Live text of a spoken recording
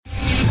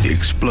The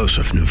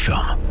explosive new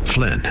film,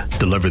 Flynn,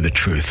 deliver the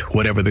truth,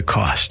 whatever the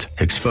cost,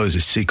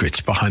 exposes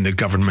secrets behind the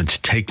government's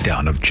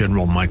takedown of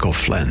General Michael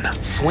Flynn.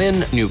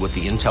 Flynn knew what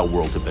the intel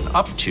world had been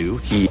up to.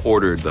 He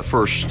ordered the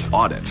first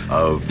audit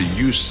of the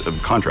use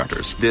of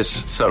contractors.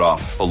 This set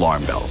off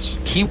alarm bells.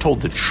 He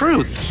told the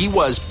truth. He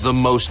was the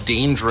most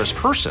dangerous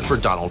person for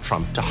Donald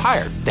Trump to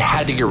hire. They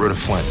had to get rid of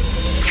Flynn.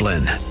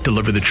 Flynn,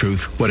 deliver the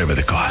truth, whatever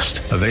the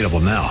cost. Available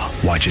now.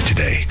 Watch it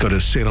today. Go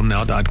to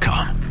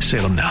salemnow.com.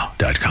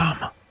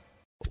 salemnow.com.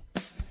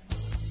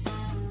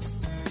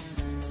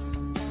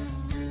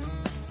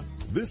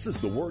 This is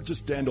the Word to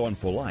Stand On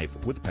for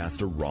Life with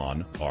Pastor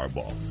Ron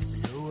Arbaugh.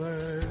 Your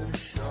word is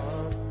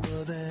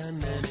sharper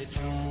than any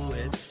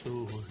two-edged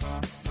sword,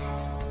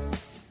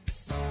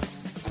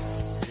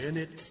 and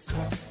it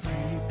cuts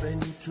deep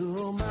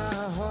into my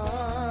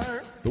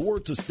heart. The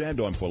Word to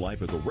Stand On for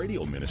Life is a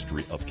radio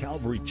ministry of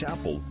Calvary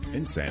Chapel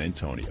in San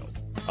Antonio.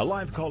 A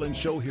live call-in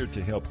show here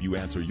to help you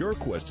answer your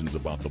questions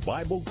about the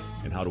Bible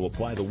and how to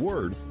apply the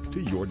Word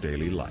to your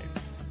daily life.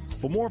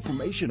 For more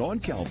information on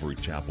Calvary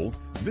Chapel,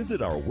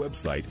 visit our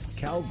website,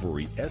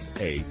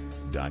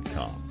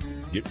 calvarysa.com.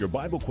 Get your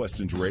Bible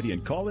questions ready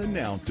and call in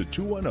now to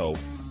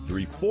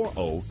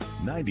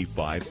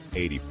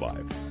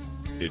 210-340-9585.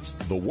 It's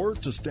The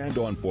Word to Stand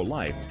On for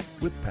Life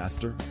with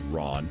Pastor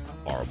Ron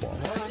Arbaugh.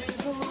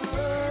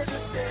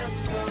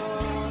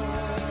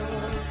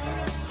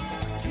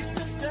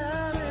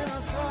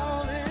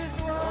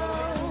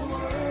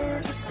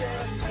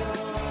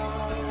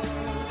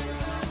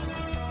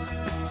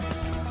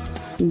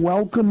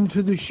 Welcome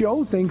to the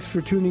show. Thanks for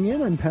tuning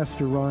in. I'm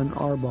Pastor Ron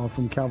Arbaugh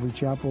from Calvary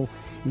Chapel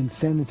in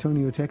San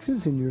Antonio,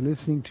 Texas, and you're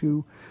listening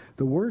to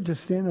The Word to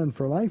Stand On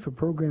for Life, a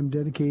program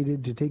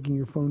dedicated to taking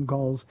your phone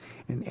calls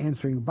and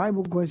answering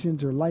Bible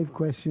questions or life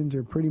questions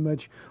or pretty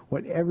much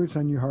whatever's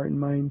on your heart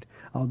and mind.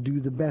 I'll do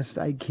the best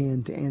I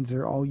can to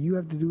answer. All you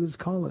have to do is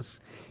call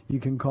us. You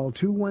can call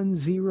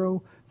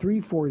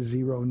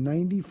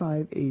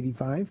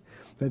 210-340-9585.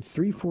 That's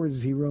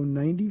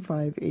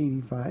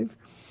 340-9585.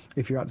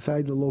 If you're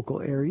outside the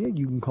local area,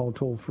 you can call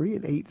toll-free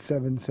at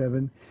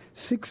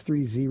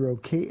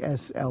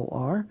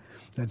 877-630-KSLR.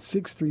 That's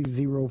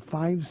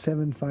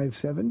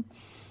 630-5757.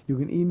 You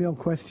can email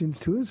questions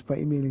to us by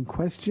emailing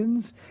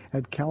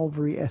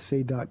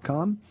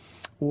questions@calvarysa.com,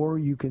 or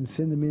you can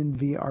send them in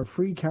via our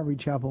free Calvary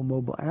Chapel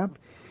mobile app.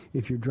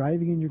 If you're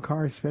driving in your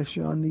car,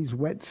 especially on these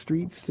wet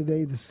streets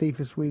today, the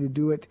safest way to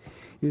do it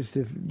is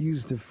to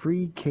use the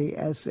free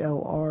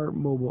KSLR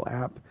mobile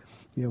app.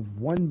 You have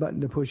one button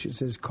to push. It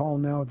says call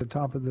now at the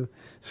top of the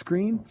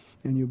screen,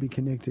 and you'll be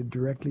connected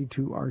directly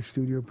to our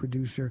studio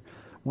producer.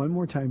 One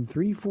more time,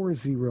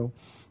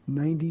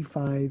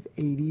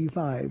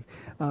 340-9585.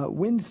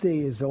 Wednesday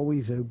is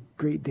always a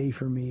great day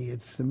for me.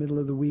 It's the middle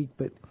of the week,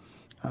 but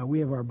we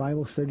have our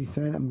Bible study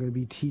tonight. I'm going to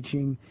be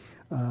teaching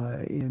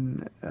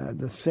in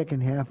the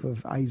second half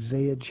of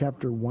Isaiah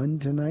chapter 1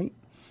 tonight.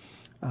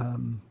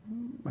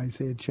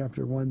 Isaiah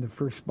chapter 1, the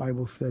first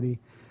Bible study,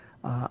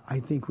 I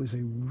think was a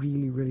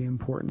really, really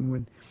important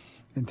one.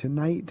 And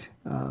tonight,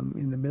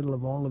 in the middle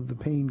of all of the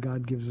pain,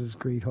 God gives us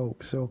great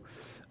hope. So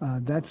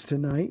that's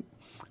tonight.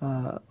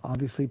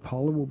 Obviously,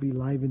 Paula will be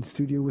live in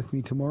studio with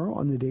me tomorrow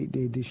on the Date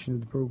Day edition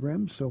of the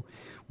program. So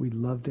we'd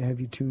love to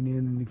have you tune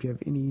in. And if you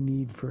have any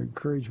need for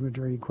encouragement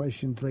or any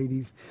questions,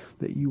 ladies,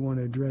 that you want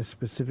to address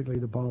specifically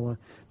to Paula,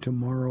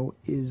 tomorrow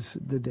is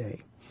the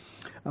day.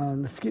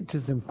 Let's get to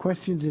some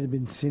questions that have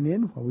been sent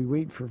in while we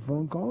wait for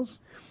phone calls.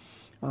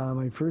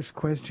 My first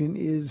question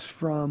is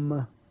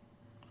from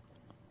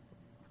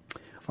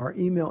our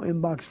email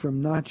inbox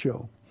from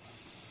Nacho.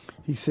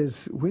 He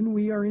says, when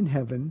we are in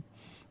heaven,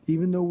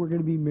 even though we're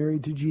going to be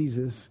married to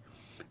Jesus,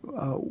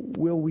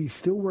 will we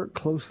still work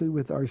closely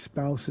with our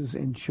spouses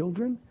and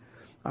children?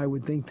 I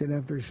would think that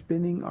after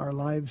spending our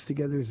lives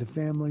together as a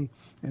family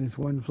and as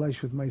one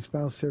flesh with my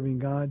spouse serving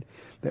God,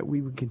 that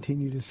we would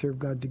continue to serve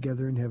God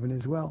together in heaven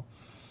as well.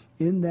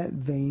 In that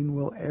vein,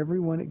 will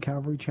everyone at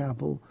Calvary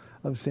Chapel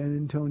of San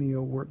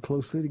Antonio work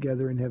closely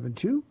together in heaven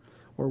too?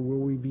 Or will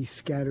we be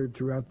scattered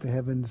throughout the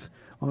heavens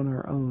on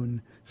our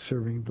own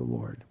serving the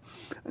Lord?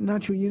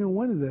 Nacho,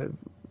 one of the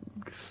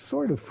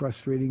sort of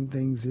frustrating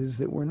things is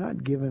that we're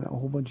not given a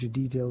whole bunch of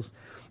details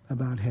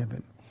about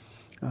heaven.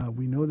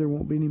 We know there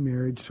won't be any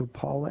marriage, so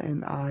Paula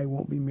and I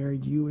won't be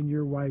married. You and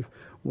your wife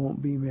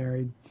won't be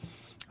married.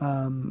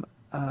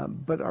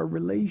 But our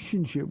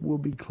relationship will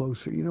be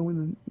closer.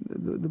 When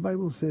the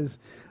Bible says,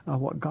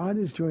 what God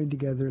has joined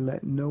together,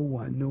 let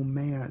no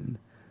man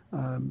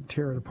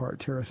tear it apart,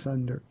 tear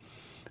asunder.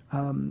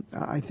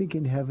 I think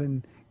in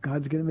heaven,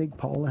 God's going to make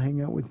Paula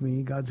hang out with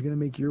me. God's going to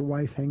make your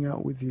wife hang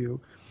out with you.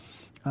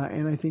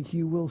 And I think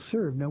you will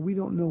serve. Now, we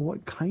don't know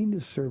what kind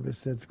of service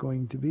that's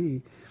going to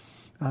be,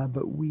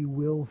 but we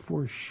will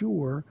for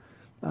sure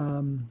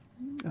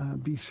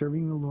be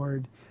serving the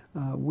Lord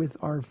with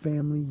our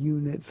family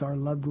units. Our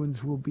loved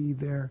ones will be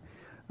there.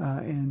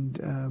 And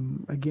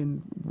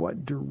again,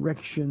 what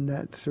direction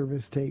that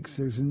service takes,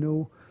 there's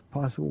no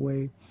possible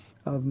way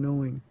of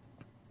knowing.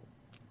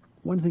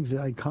 One of the things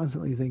that I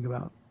constantly think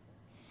about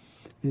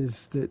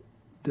is that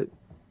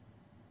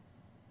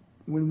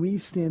when we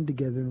stand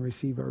together and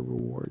receive our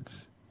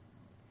rewards,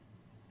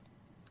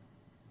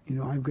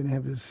 I'm going to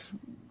have this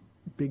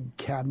big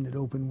cabinet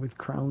open with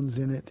crowns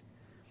in it.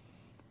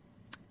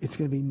 It's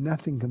going to be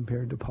nothing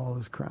compared to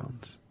Paula's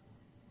crowns.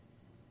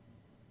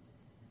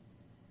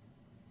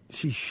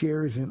 She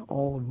shares in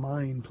all of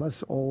mine,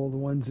 plus all the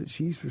ones that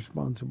she's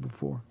responsible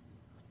for.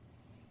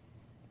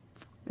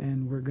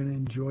 And we're going to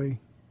enjoy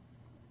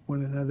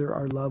one another.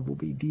 Our love will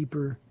be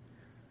deeper.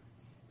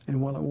 And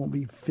while it won't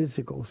be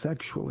physical,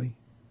 sexually,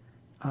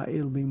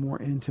 it'll be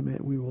more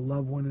intimate. We will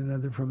love one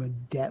another from a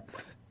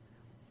depth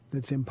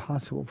that's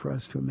impossible for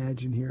us to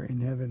imagine here in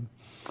heaven.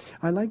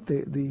 I like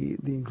the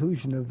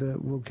inclusion of the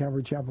Will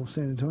Calvary Chapel of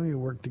San Antonio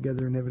work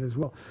together in heaven as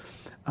well.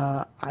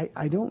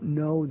 I don't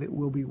know that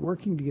we'll be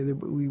working together,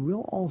 but we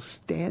will all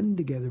stand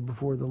together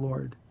before the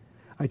Lord.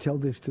 I tell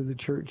this to the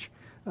church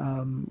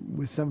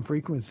with some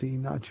frequency,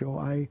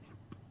 Nacho. I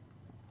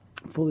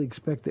fully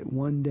expect that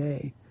one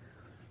day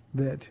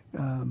that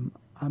I'm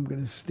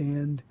going to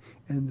stand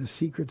and the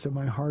secrets of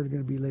my heart are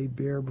going to be laid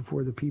bare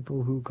before the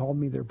people who called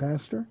me their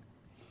pastor.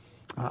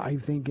 I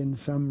think in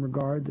some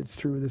regard that's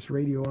true of this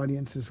radio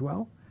audience as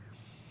well.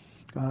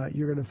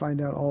 You're going to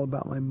find out all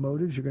about my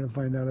motives. You're going to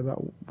find out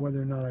about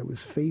whether or not I was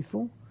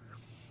faithful.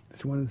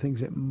 It's one of the things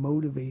that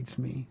motivates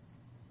me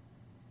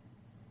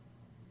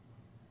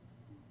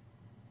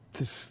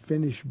to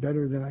finish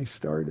better than I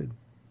started.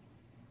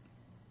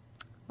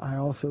 I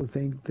also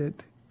think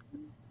that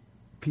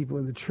people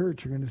in the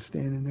church are going to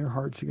stand and their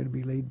hearts are going to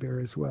be laid bare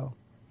as well.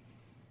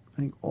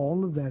 I think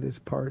all of that is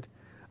part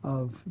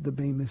of the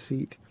Bema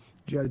Seat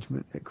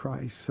judgment at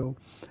Christ. So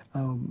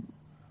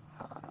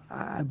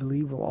I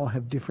believe we'll all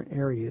have different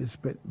areas,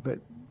 but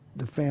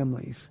the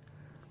families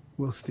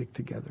will stick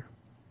together.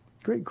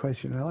 Great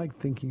question. I like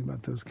thinking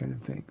about those kind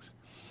of things.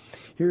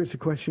 Here's a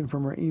question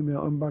from our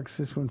email inbox,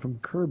 this one from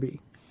Kirby.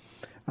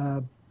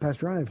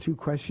 Pastor Ron, I have two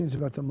questions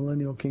about the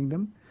millennial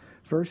kingdom.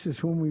 First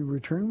is, when we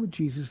return with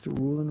Jesus to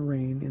rule and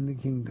reign in the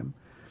kingdom,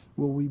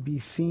 will we be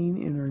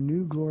seen in our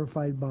new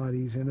glorified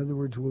bodies? In other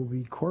words, will we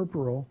be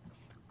corporal,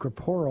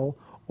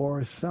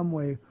 or some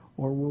way,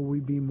 or will we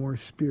be more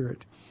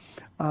spirit?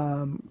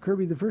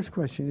 Kirby, the first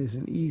question is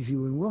an easy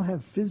one. We'll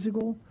have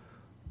physical,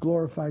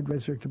 glorified,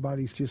 resurrected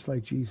bodies just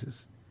like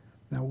Jesus.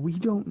 Now, we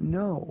don't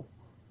know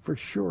for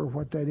sure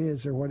what that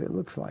is or what it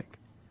looks like.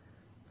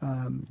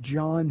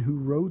 John, who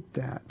wrote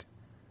that,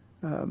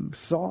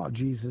 saw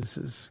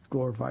Jesus'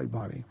 glorified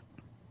body.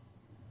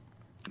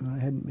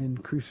 Hadn't been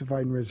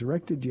crucified and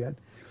resurrected yet,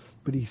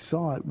 but he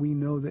saw it. We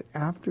know that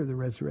after the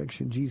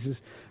resurrection,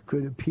 Jesus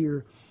could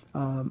appear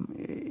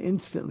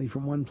instantly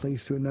from one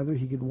place to another.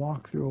 He could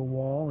walk through a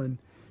wall and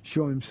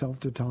show himself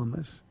to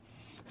Thomas.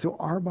 So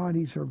our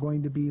bodies are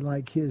going to be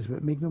like his,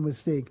 but make no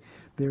mistake,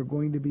 they're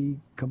going to be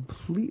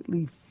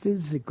completely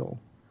physical,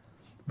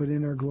 but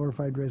in our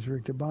glorified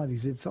resurrected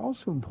bodies. It's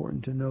also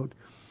important to note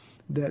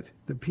that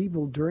the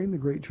people during the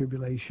Great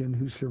Tribulation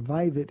who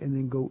survive it and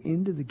then go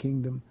into the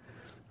kingdom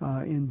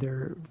in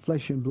their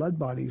flesh and blood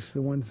bodies,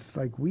 the ones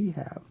like we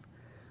have,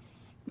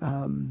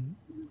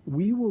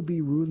 we will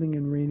be ruling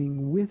and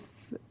reigning with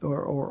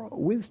or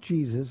with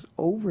Jesus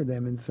over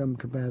them in some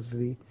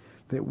capacity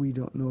that we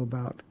don't know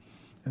about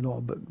at all.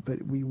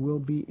 But we will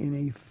be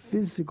in a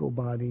physical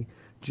body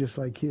just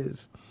like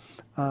his.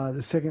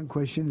 The second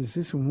question is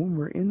this one: when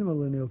we're in the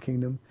millennial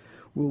kingdom,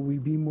 will we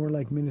be more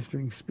like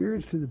ministering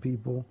spirits to the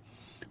people,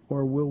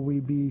 or will we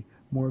be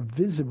more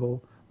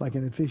visible like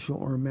an official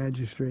or a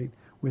magistrate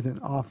with an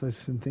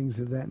office and things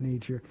of that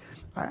nature?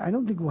 I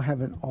don't think we'll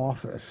have an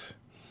office,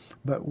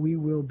 but we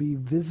will be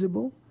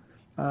visible.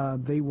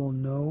 They will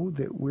know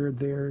that we're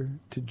there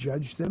to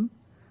judge them.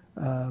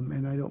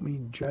 And I don't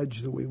mean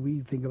judge the way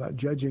we think about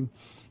judging,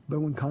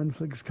 but when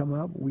conflicts come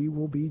up, we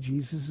will be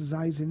Jesus'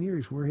 eyes and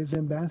ears. We're his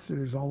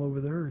ambassadors all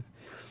over the earth.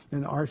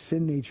 And our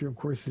sin nature, of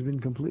course, has been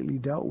completely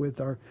dealt with.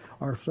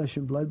 Our flesh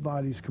and blood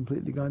bodies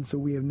completely gone. So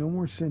we have no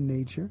more sin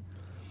nature.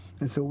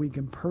 And so we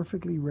can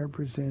perfectly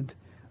represent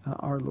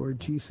our Lord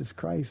Jesus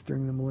Christ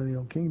during the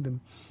millennial kingdom.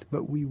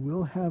 But we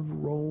will have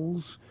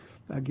roles.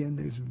 Again,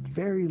 there's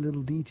very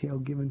little detail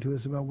given to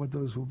us about what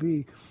those will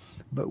be.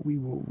 But we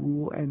will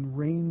rule and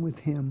reign with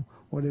him,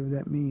 whatever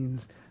that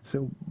means.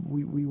 So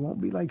we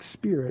won't be like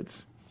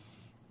spirits.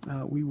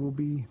 We will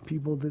be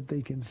people that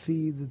they can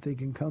see, that they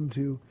can come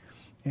to.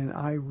 And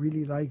I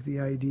really like the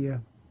idea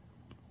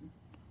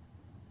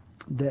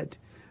that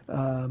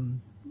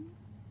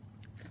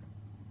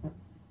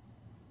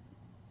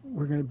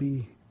we're going to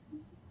be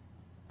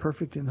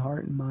perfect in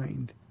heart and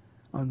mind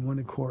on one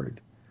accord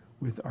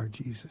with our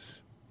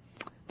Jesus.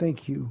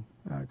 Thank you,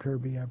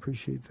 Kirby. I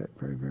appreciate that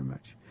very, very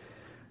much.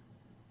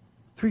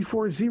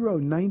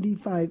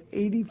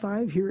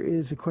 340-9585. Here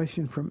is a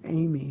question from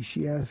Amy.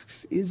 She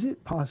asks, is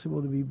it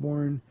possible to be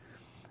born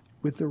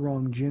with the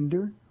wrong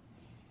gender?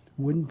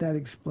 Wouldn't that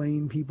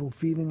explain people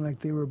feeling like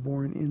they were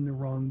born in the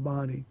wrong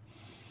body?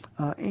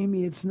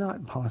 Amy, it's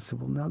not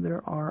possible. Now,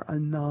 there are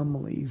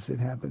anomalies that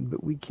happen,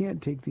 but we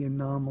can't take the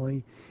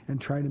anomaly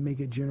and try to make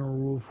a general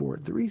rule for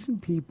it. The reason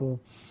people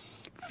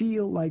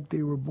feel like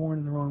they were born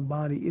in the wrong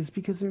body is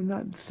because they're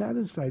not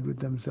satisfied with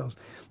themselves.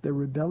 They're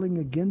rebelling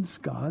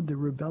against God. They're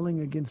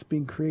rebelling against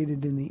being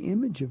created in the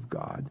image of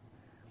God.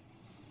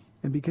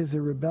 And because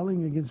they're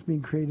rebelling against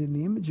being created in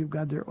the image of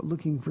God, they're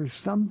looking for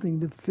something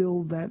to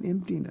fill that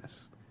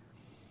emptiness.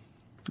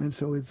 And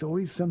so it's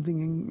always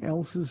something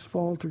else's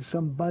fault or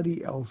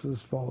somebody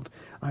else's fault.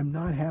 I'm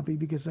not happy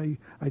because I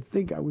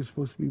think I was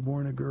supposed to be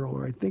born a girl,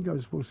 or I think I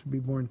was supposed to be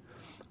born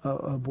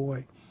a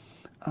boy.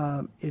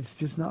 It's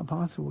just not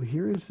possible.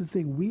 Here is the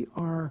thing. We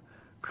are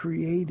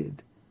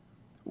created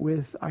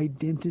with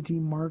identity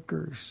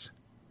markers,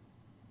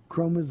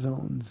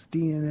 chromosomes,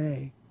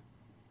 DNA.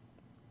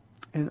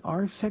 And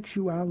our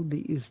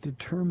sexuality is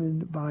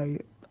determined by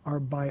our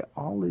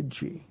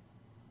biology.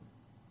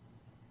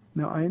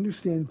 Now, I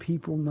understand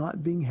people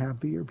not being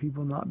happy or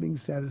people not being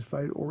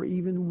satisfied or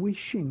even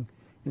wishing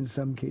in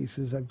some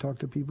cases. I've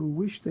talked to people who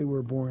wish they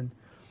were born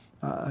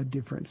a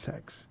different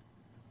sex.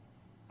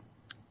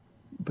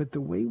 But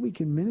the way we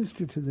can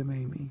minister to them,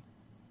 Amy,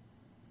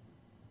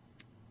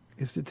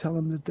 is to tell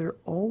them that they're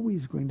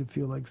always going to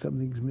feel like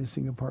something's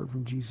missing apart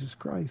from Jesus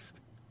Christ.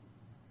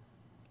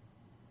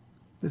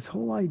 This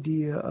whole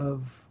idea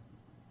of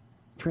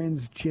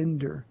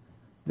transgender,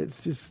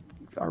 that's just,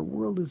 our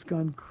world has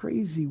gone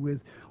crazy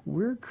with.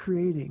 We're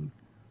creating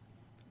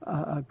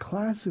a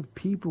class of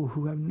people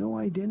who have no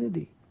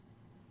identity.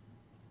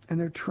 And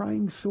they're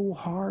trying so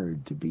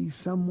hard to be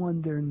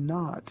someone they're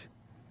not.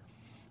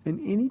 And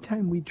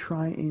anytime we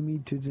try, Amy,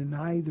 to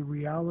deny the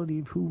reality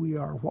of who we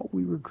are, what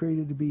we were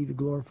created to be to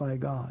glorify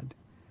God,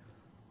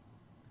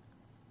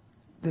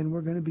 then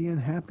we're going to be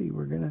unhappy.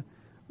 We're going to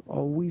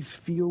always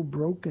feel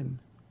broken.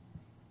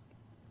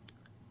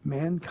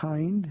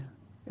 Mankind,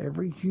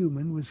 every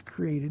human, was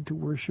created to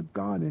worship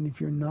God. And if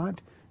you're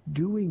not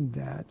doing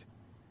that,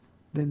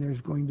 then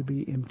there's going to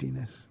be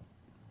emptiness.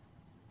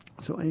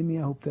 So, Amy,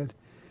 I hope that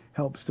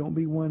helps. Don't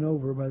be won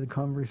over by the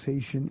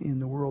conversation in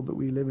the world that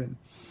we live in.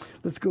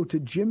 Let's go to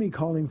Jimmy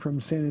calling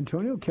from San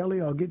Antonio. Kelly,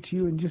 I'll get to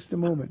you in just a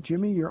moment.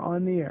 Jimmy, you're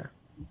on the air.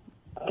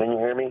 Can you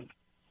hear me?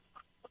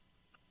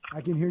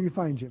 I can hear you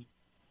fine, Jim.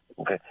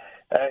 Okay.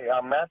 Hey,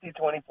 Matthew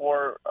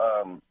 24,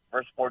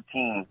 verse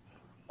 14,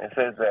 it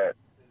says that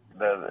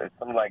it's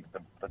something like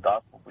the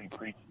gospel will be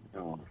preached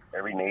to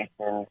every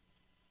nation,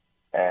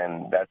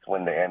 and that's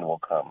when the end will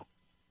come.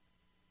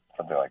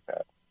 Something like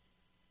that.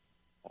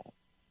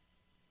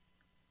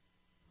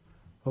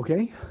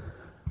 Okay.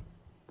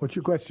 What's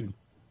your question?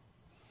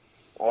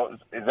 Well,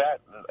 is that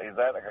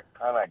like a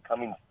kind of like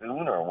coming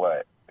soon or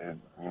what?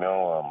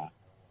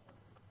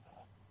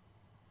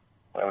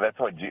 That's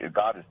what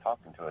God is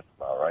talking to us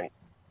about, right?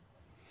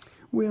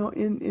 Well,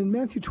 in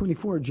Matthew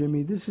 24,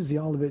 Jimmy, this is the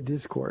Olivet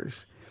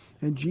Discourse.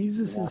 And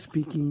Jesus is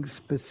speaking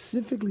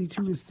specifically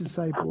to his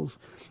disciples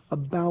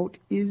about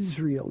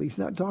Israel. He's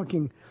not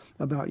talking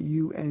about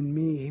you and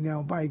me.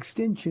 Now, by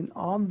extension,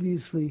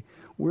 obviously,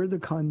 we're the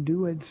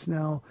conduits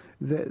now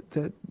that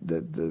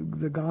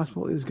the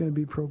gospel is going to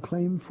be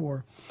proclaimed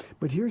for.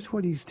 But here's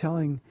what he's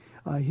telling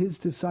his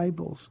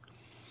disciples.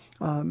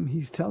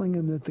 He's telling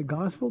them that the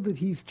gospel that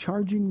he's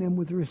charging them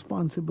with the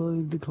responsibility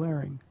of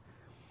declaring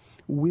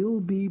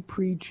will be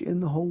preached in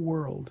the whole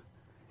world.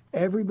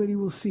 Everybody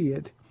will see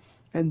it.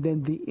 And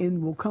then the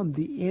end will come.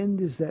 The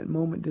end is that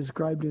moment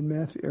described in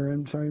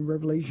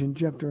Revelation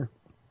chapter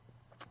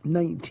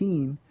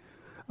 19,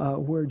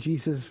 where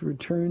Jesus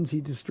returns,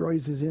 he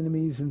destroys his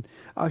enemies and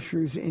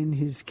ushers in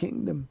his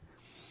kingdom.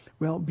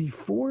 Well,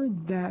 before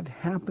that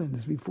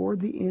happens, before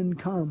the end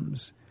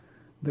comes,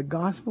 the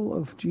gospel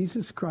of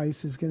Jesus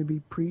Christ is going to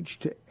be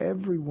preached to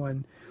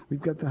everyone.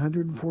 We've got the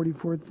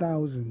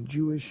 144,000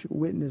 Jewish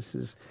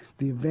witnesses,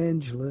 the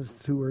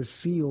evangelists who are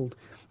sealed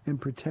and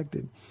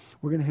protected.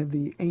 We're going to have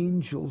the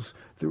angels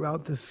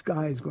throughout the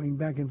skies going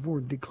back and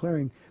forth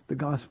declaring the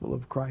gospel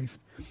of Christ.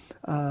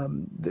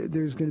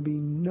 There's going to be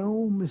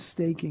no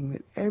mistaking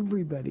that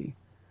everybody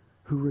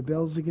who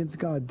rebels against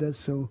God does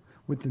so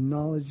with the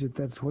knowledge that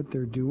that's what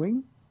they're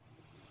doing.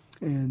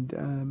 And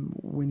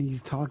when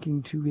he's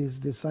talking to his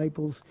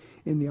disciples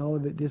in the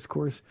Olivet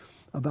Discourse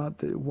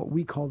about what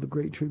we call the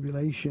Great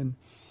Tribulation,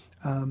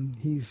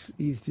 he's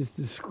just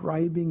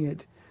describing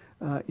it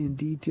in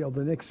detail.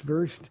 The next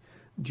verse,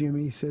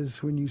 Jimmy,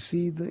 says, when you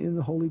see in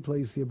the holy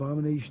place the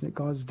abomination that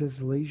causes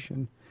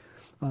desolation,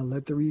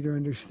 let the reader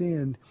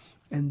understand.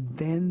 And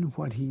then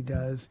what he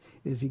does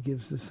is he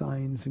gives the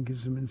signs and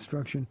gives them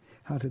instruction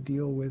how to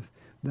deal with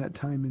that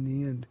time in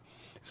the end.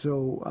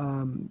 So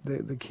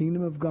the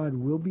kingdom of God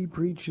will be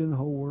preached in the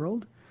whole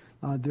world.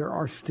 There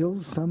are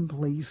still some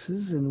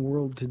places in the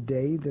world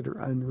today that are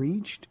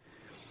unreached.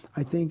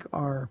 I think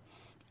our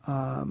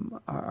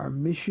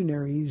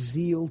missionary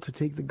zeal to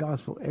take the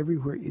gospel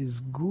everywhere is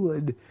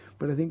good,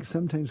 but I think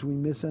sometimes we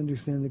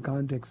misunderstand the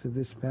context of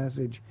this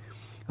passage.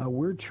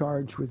 We're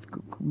charged with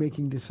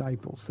making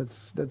disciples.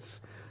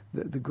 That's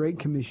the Great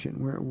Commission.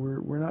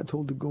 We're not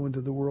told to go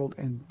into the world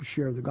and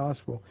share the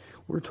gospel.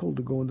 We're told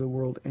to go into the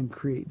world and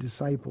create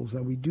disciples.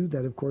 Now we do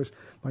that, of course,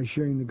 by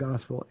sharing the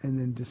gospel and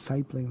then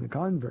discipling the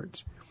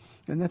converts.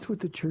 And that's what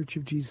the Church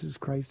of Jesus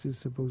Christ is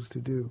supposed to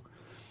do.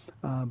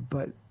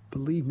 But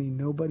believe me,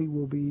 nobody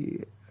will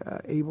be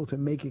able to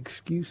make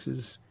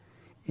excuses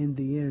in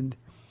the end,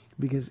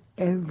 because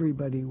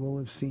everybody will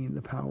have seen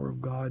the power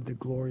of God, the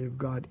glory of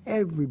God.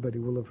 Everybody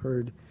will have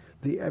heard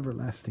the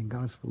everlasting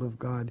gospel of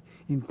God,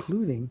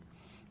 including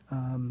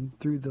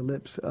through the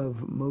lips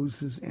of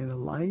Moses and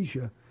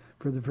Elijah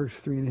for the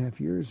first 3.5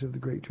 years of the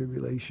Great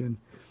Tribulation,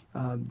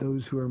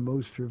 those who are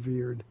most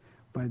revered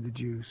by the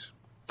Jews.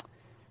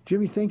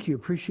 Jimmy, thank you.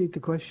 Appreciate the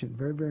question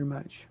very, very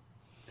much.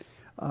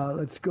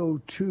 Let's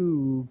go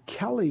to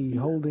Kelly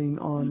holding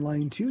on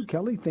line 2.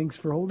 Kelly, thanks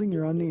for holding.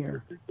 You're on the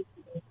air.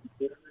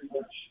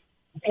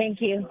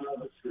 Thank you.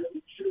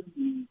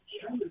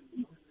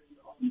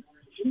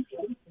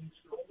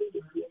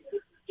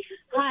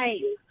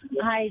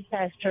 Hi,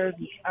 Pastor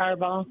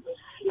Arbaugh.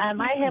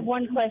 I have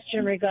one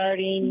question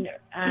regarding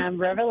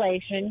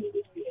Revelation.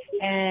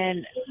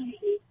 And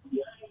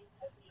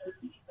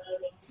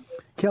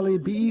Kelly,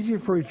 it'd be easier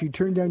for if you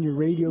turn down your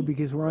radio,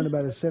 because we're on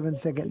about a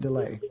 7-second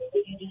delay.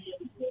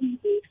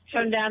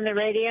 Turn down the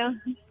radio?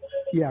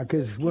 Yeah,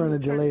 because we're on a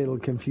delay. It'll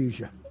confuse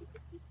you.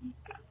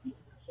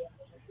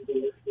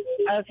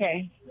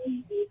 Okay.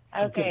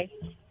 Okay.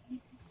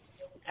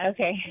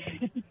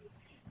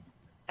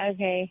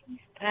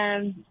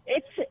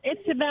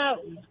 It's about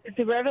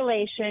the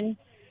Revelation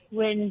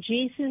when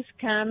Jesus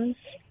comes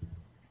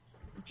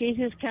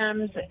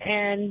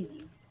and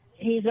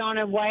he's on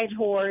a white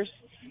horse,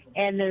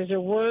 and there's a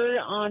word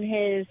on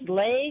his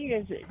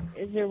leg.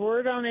 Is there a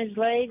word on his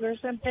leg or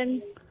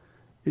something?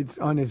 It's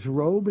on his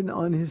robe and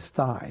on his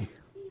thigh.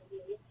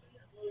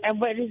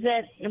 And what is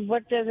that? And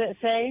what does it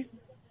say?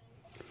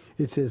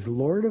 It says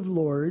Lord of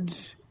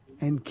Lords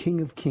and King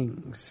of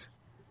Kings.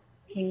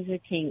 Kings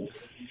of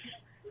Kings.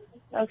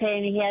 Okay,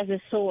 and he has a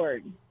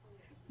sword.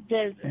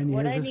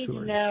 What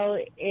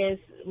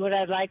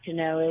I'd like to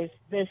know is,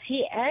 does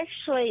he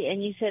actually,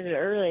 and you said it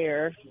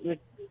earlier with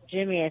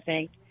Jimmy, I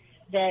think,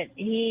 that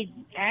he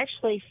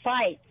actually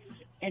fights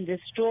and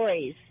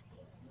destroys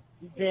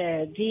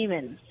the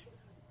demons?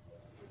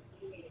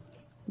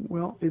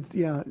 Well, it's,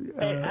 yeah.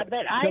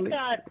 But I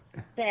thought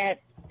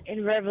that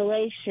in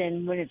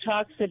Revelation, when it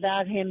talks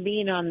about him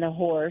being on the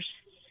horse,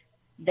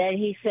 that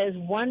he says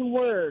one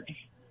word,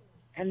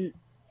 and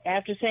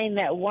after saying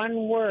that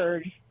one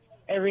word,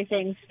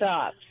 everything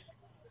stops.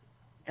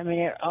 I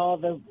mean, all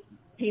the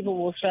people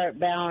will start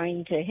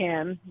bowing to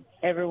him.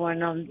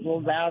 Everyone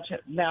will bow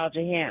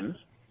to him.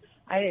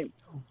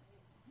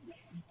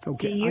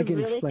 Okay, do you I can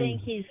really explain.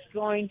 think he's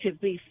going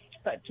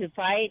to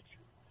fight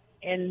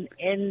in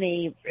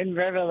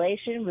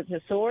Revelation with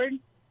the sword?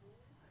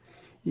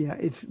 Yeah,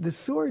 the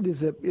sword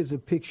is a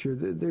picture.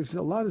 There's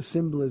a lot of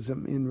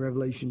symbolism in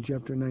Revelation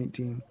chapter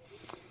 19,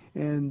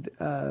 and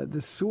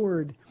the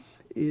sword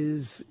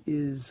is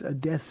a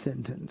death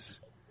sentence.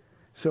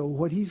 So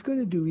what he's going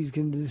to do, he's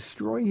going to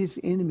destroy his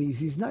enemies.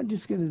 He's not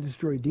just going to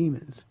destroy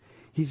demons.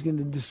 He's going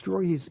to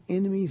destroy his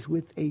enemies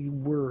with a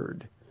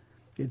word.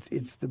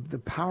 It's the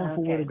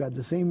powerful word of God,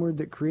 the same word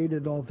that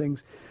created all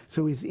things.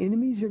 So his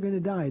enemies are going to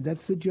die.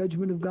 That's the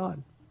judgment of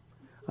God.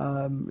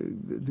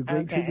 The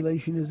Great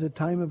Tribulation is a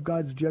time of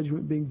God's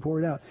judgment being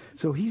poured out.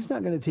 So he's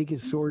not going to take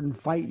his sword and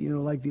fight,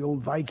 like the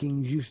old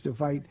Vikings used to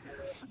fight.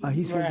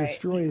 He's going to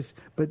destroy us.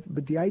 But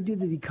the idea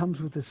that he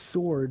comes with a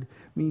sword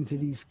means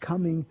that he's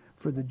coming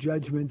for the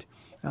judgment.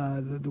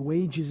 The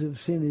wages of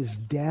sin is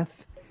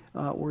death,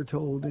 we're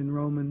told in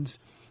Romans.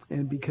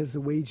 And because the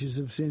wages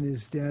of sin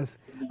is death,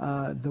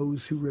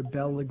 those who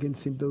rebel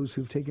against him, those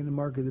who've taken the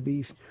mark of the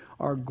beast,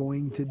 are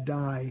going to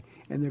die.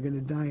 And they're going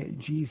to die at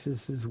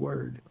Jesus'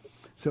 word.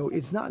 So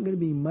it's not going to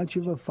be much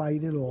of a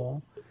fight at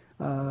all.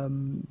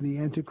 The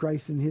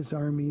Antichrist and his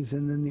armies,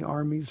 and then the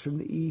armies from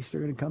the east are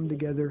going to come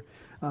together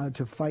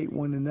to fight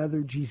one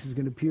another. Jesus is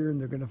going to appear, and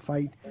they're going to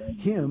fight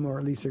him, or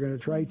at least they're going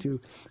to try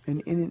to.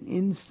 And in an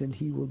instant,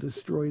 he will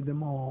destroy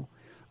them all,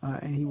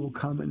 and he will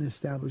come and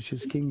establish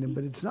his kingdom.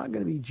 But it's not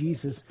going to be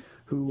Jesus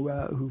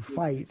who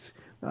fights,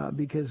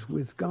 because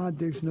with God,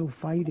 there's no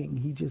fighting.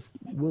 He just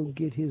will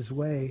get his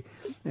way.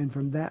 And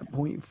from that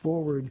point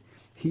forward,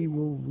 he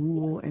will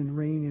rule and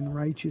reign in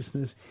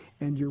righteousness.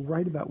 And you're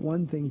right about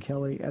one thing,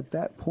 Kelly. At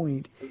that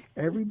point,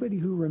 everybody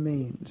who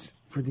remains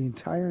for the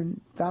entire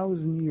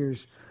 1,000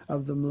 years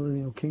of the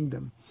millennial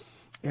kingdom,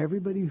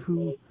 everybody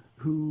who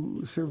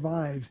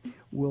survives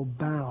will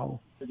bow.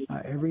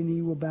 Every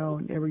knee will bow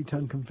and every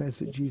tongue confess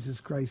that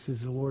Jesus Christ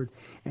is the Lord.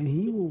 And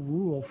he will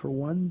rule for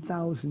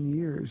 1,000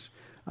 years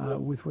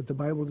with what the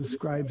Bible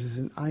describes as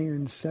an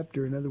iron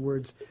scepter. In other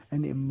words,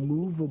 an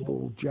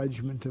immovable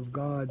judgment of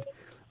God.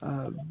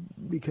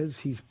 Because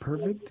he's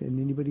perfect, and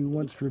anybody who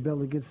wants to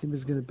rebel against him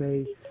is going to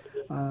pay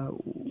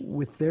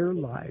with their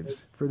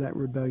lives for that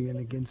rebellion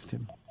against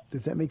him.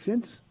 Does that make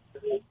sense?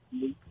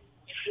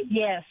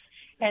 Yes,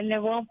 and there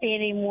won't be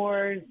any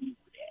more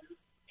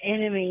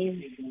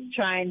enemies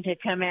trying to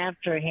come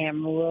after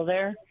him, will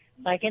there?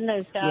 Like in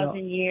those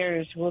 1,000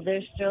 years, will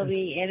there still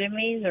be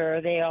enemies, or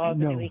are they all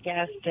going to be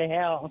cast to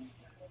hell?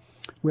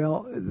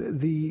 Well,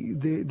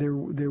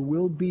 there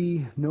will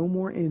be no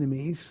more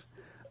enemies.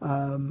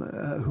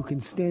 who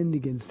can stand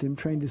against him.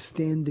 Trying to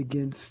stand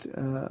against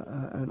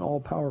an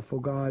all-powerful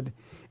God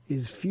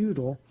is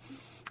futile.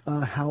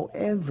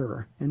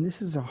 However, and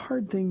this is a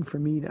hard thing for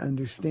me to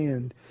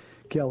understand,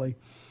 Kelly,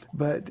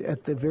 but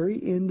at the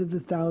very end of the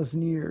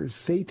 1,000 years,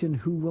 Satan,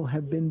 who will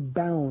have been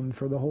bound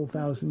for the whole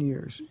 1,000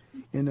 years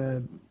in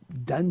a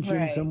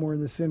dungeon somewhere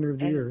in the center of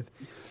the earth,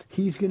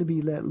 he's going to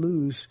be let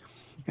loose,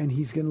 and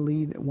he's going to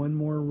lead one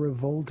more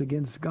revolt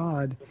against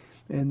God.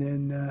 And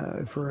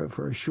then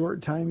for a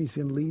short time, he's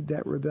going to lead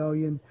that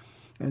rebellion,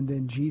 and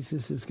then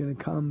Jesus is going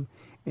to come,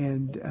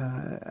 and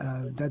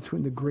that's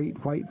when the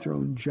great white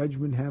throne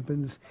judgment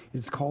happens.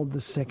 It's called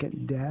the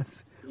second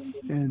death,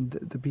 and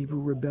the people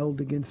who rebelled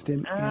against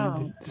him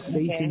and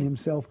Satan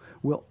himself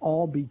will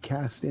all be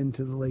cast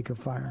into the lake of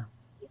fire.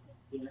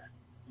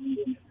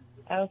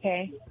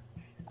 Okay.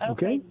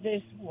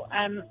 There's,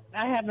 I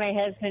have my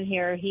husband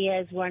here. He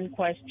has one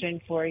question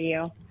for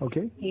you.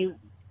 Okay.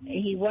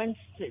 He wants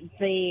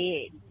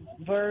the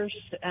verse,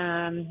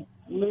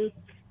 Luke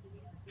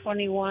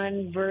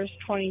 21, verse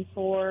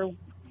 24,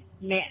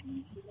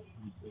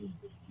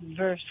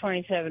 verse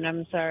 27,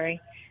 I'm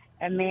sorry.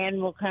 A man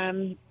will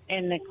come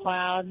in the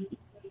cloud,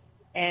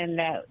 and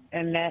that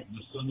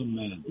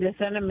the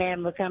Son of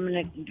Man will come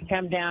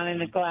down in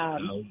the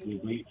cloud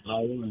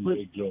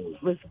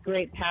with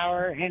great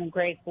power and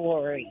great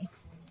glory.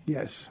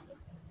 Yes.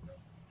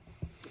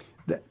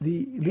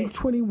 The Luke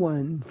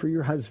 21 for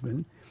your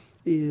husband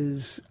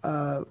is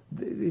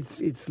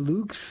it's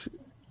Luke's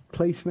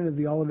placement of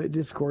the Olivet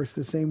Discourse,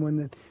 the same one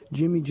that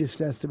Jimmy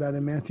just asked about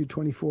in Matthew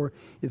 24.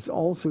 It's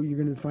also, you're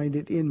going to find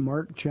it in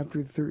Mark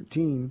chapter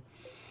 13.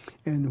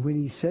 And when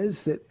he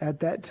says that at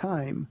that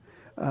time,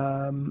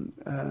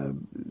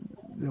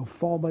 they'll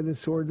fall by the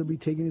sword, they'll be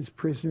taken as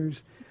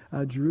prisoners,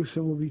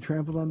 Jerusalem will be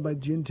trampled on by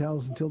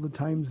Gentiles until the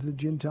times of the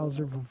Gentiles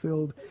are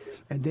fulfilled.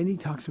 And then he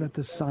talks about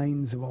the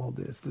signs of all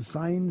this, the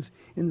signs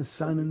in the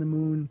sun and the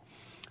moon.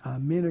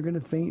 Men are going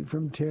to faint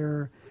from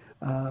terror.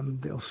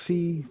 They'll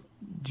see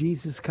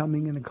Jesus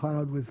coming in a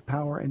cloud with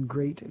power and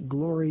great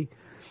glory.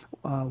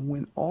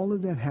 When all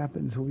of that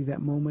happens will be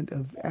that moment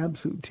of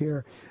absolute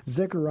terror.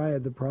 Zechariah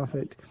the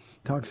prophet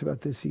talks about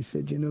this. He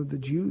said, the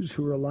Jews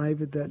who are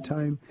alive at that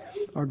time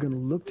are going to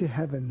look to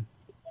heaven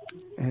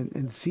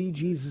and see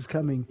Jesus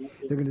coming.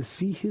 They're going to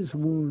see his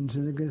wounds,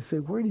 and they're going to say,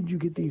 where did you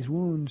get these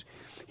wounds?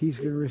 He's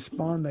going to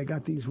respond, I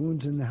got these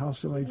wounds in the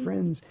house of my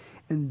friends.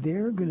 And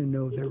they're going to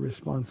know they're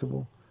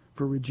responsible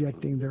for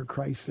rejecting their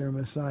Christ, their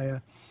Messiah,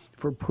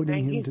 for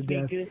putting him to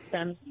death.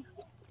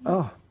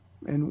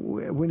 And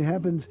when it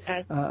happens,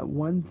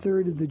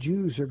 1/3 of the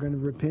Jews are going to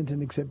repent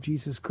and accept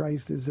Jesus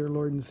Christ as their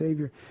Lord and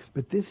Savior.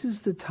 But this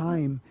is the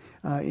time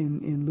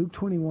in Luke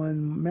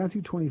 21,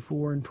 Matthew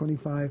 24 and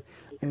 25,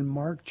 and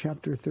Mark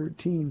chapter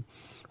 13,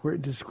 where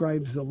it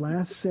describes the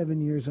last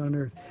 7 years on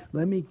earth.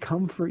 Let me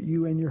comfort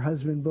you and your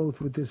husband both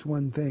with this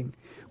one thing.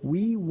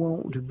 We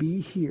won't be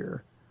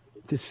here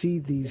to see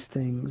these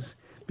things,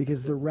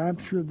 because the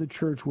rapture of the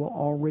church will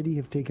already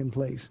have taken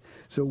place.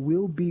 So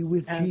we'll be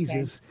with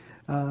Jesus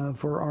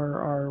for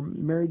our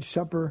marriage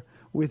supper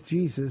with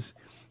Jesus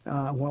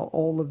while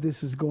all of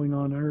this is going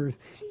on earth.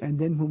 And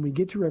then when we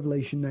get to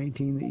Revelation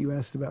 19 that you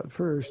asked about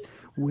first,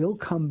 we'll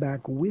come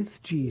back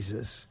with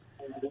Jesus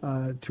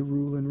to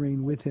rule and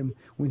reign with him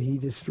when he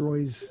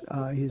destroys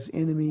his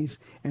enemies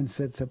and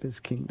sets up his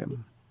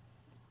kingdom.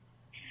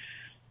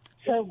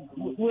 So,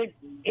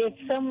 if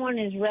someone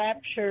is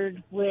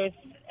raptured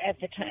at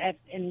the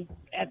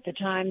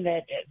time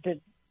that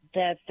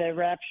the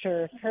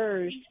rapture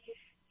occurs,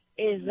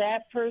 is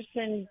that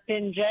person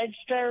been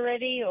judged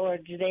already, or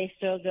do they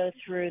still go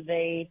through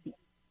the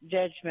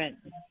judgment?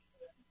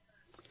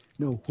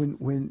 No,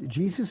 when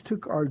Jesus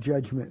took our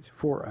judgment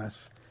for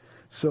us,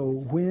 so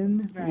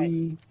when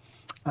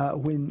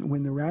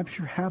when the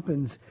rapture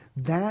happens,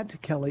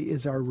 that, Kelly,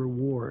 is our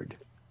reward.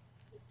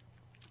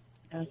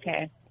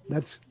 Okay.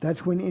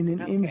 That's when in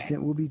an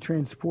instant we'll be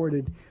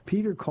transported.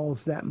 Peter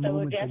calls that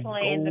moment the goal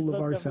in the of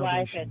our book of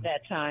salvation. life at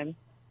that time.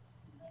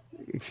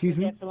 Excuse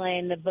me? Definitely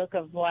in the book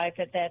of life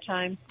at that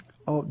time.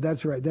 Oh,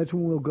 that's right. That's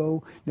when we'll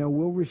go. Now,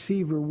 we'll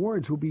receive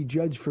rewards. We'll be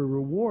judged for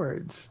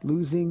rewards,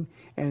 losing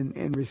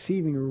and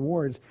receiving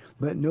rewards,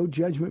 but no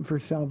judgment for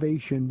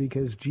salvation,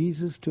 because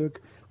Jesus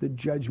took the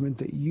judgment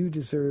that you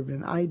deserved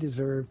and I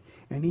deserved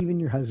and even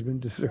your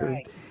husband deserved.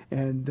 Right.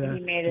 And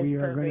we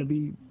are going to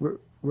be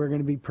we're going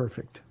to be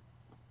perfect.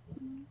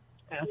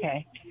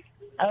 Okay.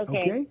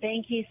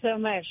 Thank you so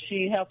much.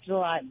 You helped a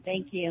lot.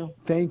 Thank you.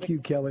 Thank you,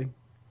 Kelly.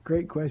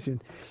 Great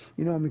question.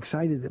 I'm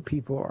excited that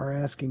people are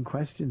asking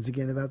questions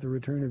again about the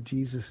return of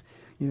Jesus.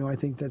 I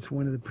think that's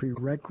one of the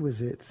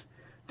prerequisites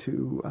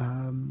to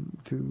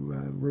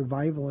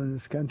revival in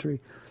this country.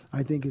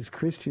 I think as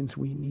Christians,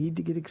 we need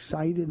to get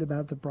excited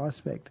about the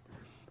prospect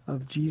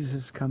of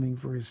Jesus coming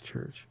for his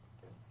church.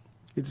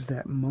 It's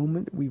that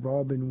moment we've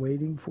all been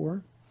waiting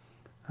for.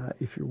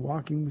 If you're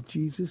walking with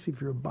Jesus, if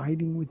you're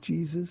abiding with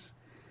Jesus,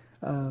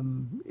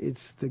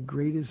 it's the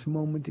greatest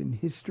moment in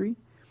history.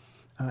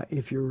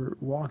 If you're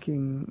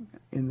walking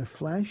in the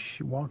flesh,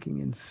 walking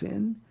in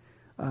sin,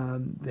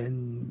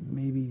 then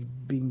maybe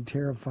being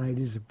terrified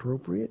is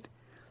appropriate.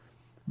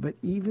 But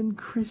even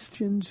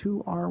Christians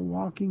who are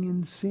walking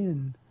in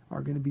sin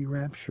are going to be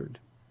raptured.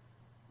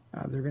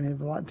 They're going to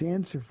have a lot to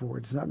answer for.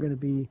 It's not going to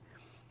be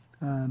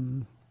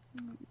the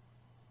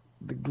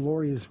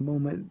glorious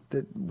moment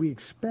that we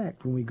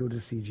expect when we go to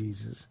see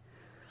Jesus.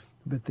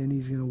 But then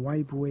he's going to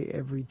wipe away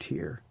every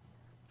tear,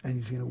 and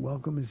he's going to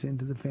welcome us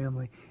into the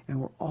family.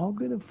 And we're all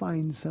going to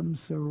find some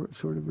sort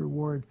of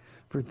reward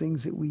for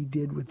things that we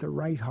did with the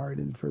right heart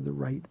and for the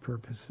right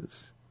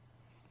purposes.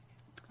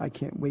 I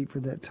can't wait for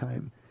that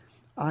time.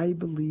 I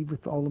believe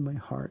with all of my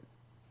heart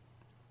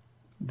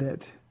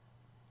that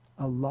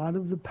a lot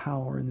of the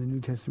power in the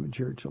New Testament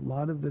church, a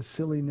lot of the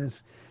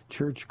silliness,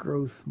 church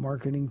growth,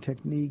 marketing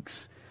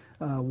techniques,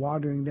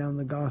 watering down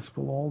the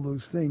gospel, all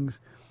those things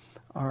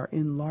are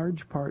in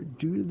large part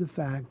due to the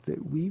fact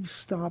that we've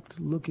stopped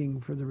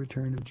looking for the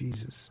return of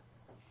Jesus.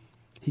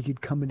 He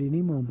could come at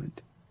any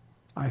moment.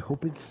 I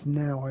hope it's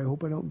now. I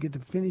hope I don't get to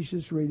finish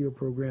this radio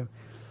program.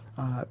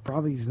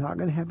 Probably is not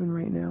going to happen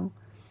right now.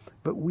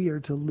 But we are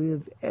to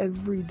live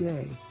every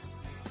day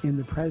in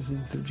the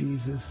presence of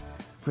Jesus,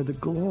 for the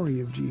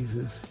glory of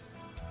Jesus,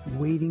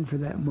 waiting for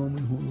that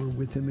moment when we're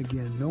with him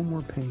again. No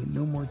more pain,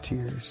 no more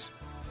tears.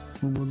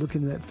 When we're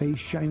looking at that face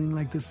shining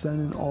like the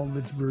sun in all of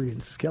its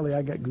brilliance. Kelly,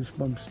 I got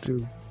goosebumps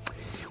too.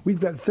 We've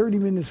got 30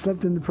 minutes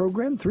left in the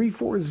program.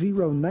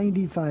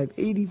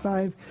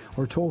 340-9585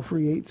 or toll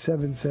free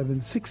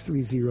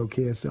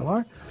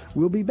 877-630-KSLR.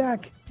 We'll be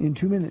back in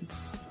 2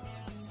 minutes.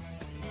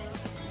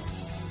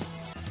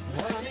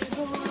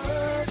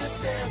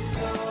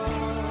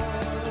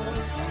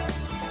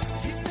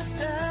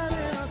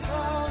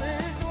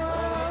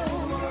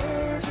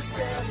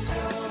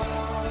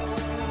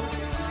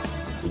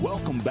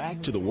 Welcome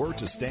back to the Word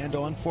to Stand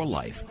On for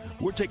Life.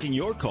 We're taking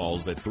your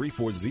calls at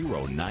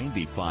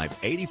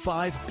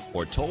 340-9585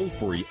 or toll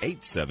free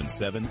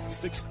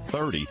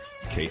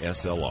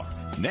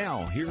 877-630-KSLR.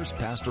 Now, here's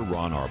Pastor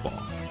Ron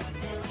Arbaugh.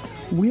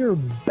 We're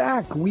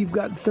back. We've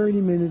got 30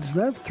 minutes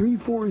left.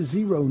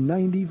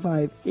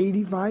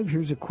 340-9585.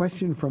 Here's a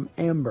question from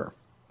Amber.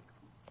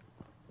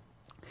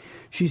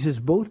 She says,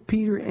 both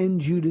Peter and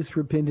Judas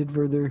repented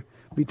for their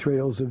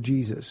betrayals of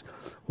Jesus.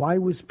 Why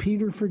was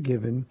Peter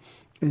forgiven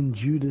and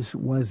Judas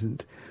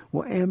wasn't?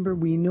 Well, Amber,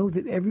 we know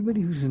that everybody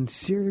who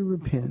sincerely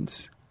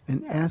repents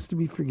and asks to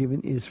be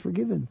forgiven is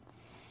forgiven.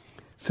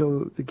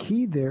 So the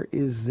key there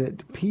is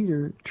that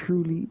Peter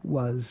truly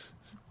was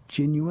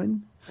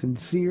genuine,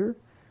 sincere.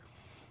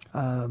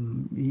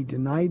 He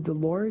denied the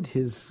Lord.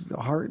 His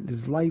heart,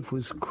 his life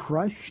was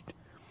crushed.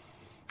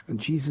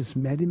 And Jesus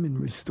met him and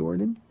restored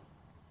him.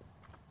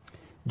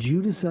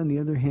 Judas, on the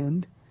other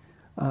hand,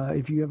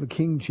 if you have a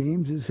King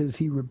James, it says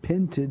he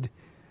repented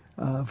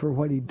for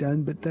what he'd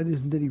done, but that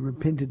isn't that he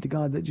repented to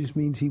God. That just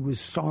means he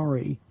was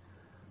sorry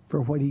for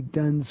what he'd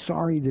done,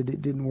 sorry that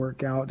it didn't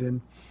work out,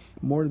 and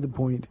more to the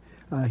point,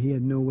 he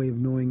had no way of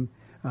knowing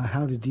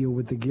how to deal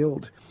with the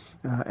guilt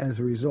as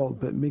a result.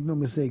 But make no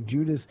mistake,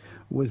 Judas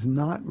was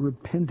not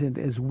repentant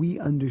as we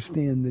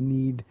understand the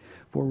need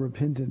for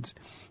repentance.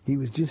 He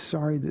was just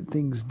sorry that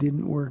things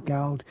didn't work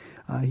out.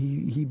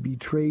 He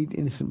betrayed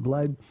innocent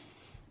blood.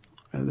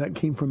 That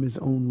came from his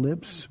own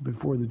lips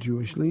before the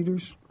Jewish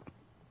leaders.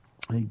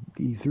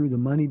 He threw the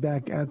money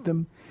back at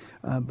them,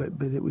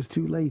 but it was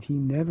too late. He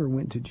never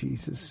went to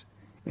Jesus,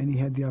 and he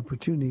had the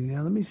opportunity.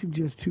 Now, let me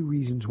suggest two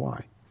reasons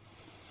why.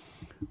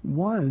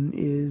 One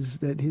is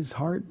that his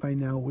heart by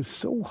now was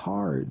so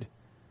hard,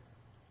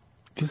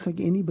 just like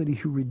anybody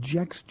who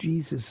rejects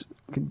Jesus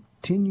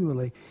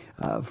continually.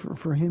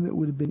 For him, it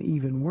would have been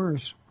even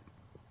worse.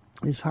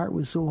 His heart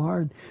was so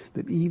hard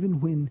that even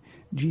when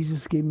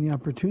Jesus gave him the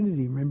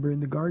opportunity, remember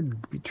in the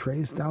garden,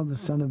 betrayest thou the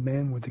Son of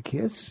Man with a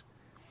kiss?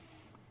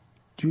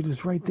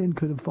 Judas right then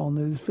could have fallen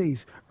at his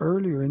face.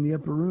 Earlier in the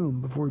upper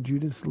room, before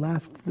Judas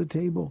left the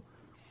table,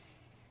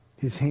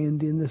 his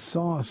hand in the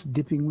sauce,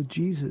 dipping with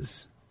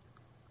Jesus.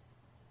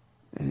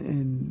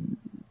 And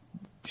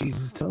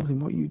Jesus tells him,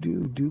 what you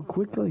do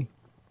quickly.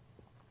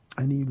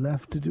 And he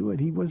left to do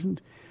it. He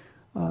wasn't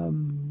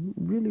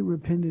really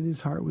repentant.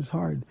 His heart was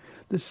hard.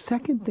 The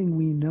second thing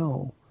we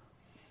know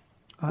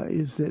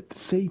is that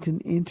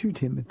Satan entered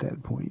him at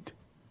that point.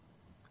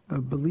 A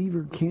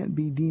believer can't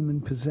be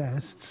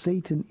demon-possessed.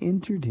 Satan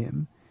entered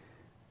him.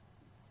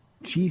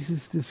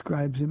 Jesus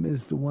describes him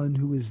as the one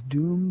who is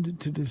doomed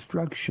to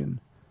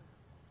destruction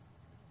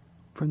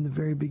from the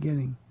very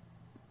beginning.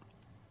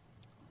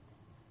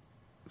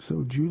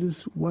 So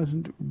Judas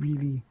wasn't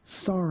really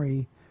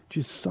sorry,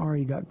 just sorry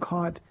he got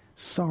caught,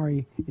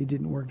 sorry it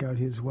didn't work out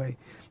his way.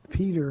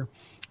 Peter,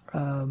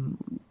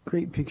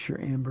 great picture,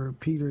 Amber.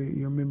 Peter,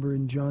 you remember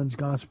in John's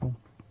Gospel,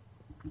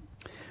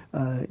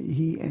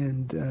 he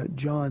and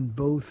John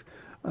both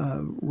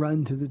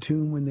run to the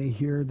tomb when they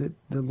hear that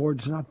the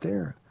Lord's not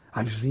there.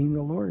 I've seen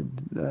the Lord,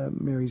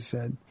 Mary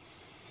said.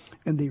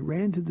 And they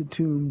ran to the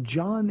tomb.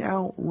 John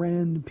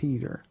outran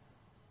Peter.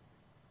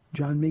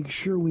 John makes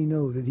sure we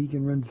know that he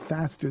can run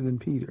faster than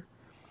Peter.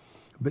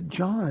 But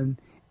John,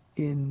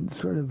 in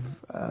sort of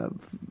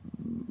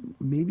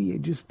maybe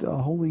just a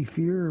holy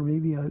fear or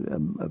maybe a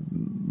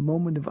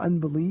moment of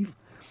unbelief,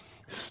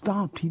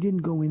 stopped. He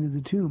didn't go into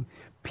the tomb.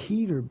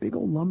 Peter, big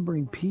old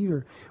lumbering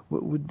Peter,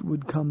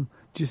 would come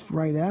just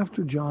right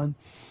after John,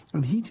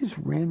 and he just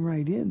ran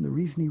right in. The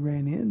reason he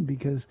ran in,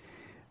 because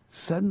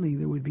suddenly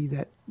there would be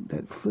that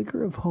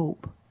flicker of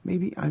hope.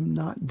 Maybe I'm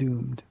not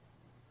doomed.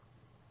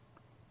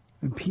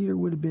 And Peter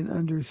would have been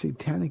under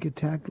satanic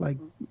attack like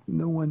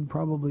no one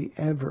probably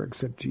ever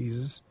except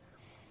Jesus.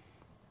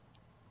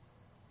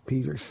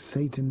 Peter,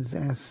 Satan has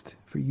asked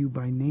for you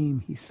by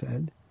name, he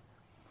said.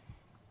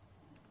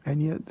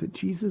 And yet that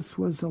Jesus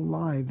was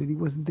alive, that he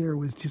wasn't there,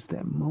 was just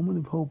that moment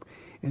of hope.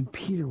 And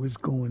Peter was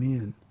going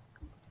in.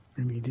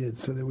 And he did.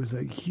 So there was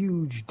a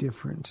huge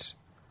difference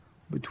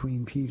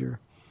between Peter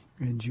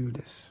and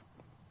Judas.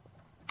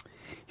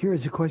 Here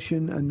is a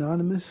question,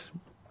 anonymous.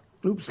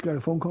 Oops, got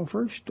a phone call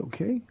first.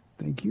 Okay,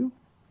 thank you.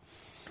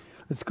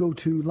 Let's go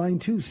to line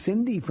 2,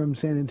 Cindy from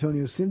San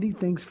Antonio. Cindy,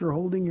 thanks for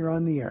holding. You're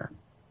on the air.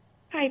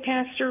 Hi,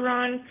 Pastor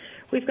Ron.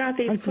 We've got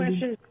these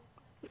questions.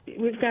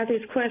 We've got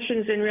these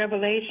questions in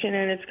Revelation,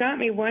 and it's got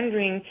me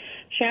wondering.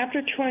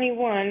 Chapter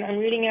 21, I'm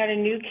reading out a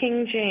New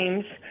King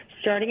James,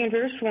 starting in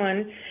verse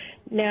 1.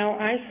 Now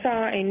I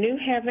saw a new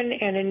heaven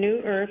and a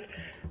new earth,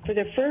 for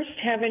the first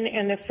heaven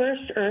and the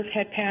first earth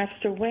had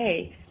passed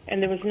away,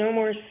 and there was no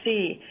more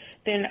sea.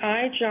 Then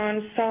I,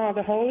 John, saw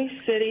the holy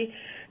city,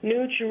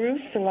 New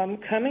Jerusalem,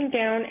 coming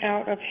down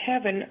out of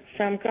heaven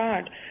from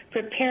God,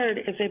 prepared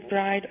as a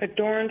bride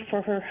adorned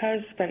for her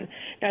husband.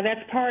 Now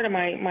that's part of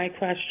my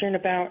question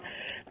about,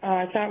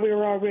 I thought we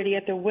were already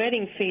at the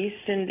wedding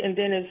feast, and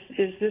then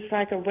is this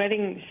like a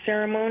wedding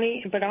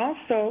ceremony? But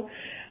also,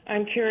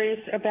 I'm curious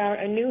about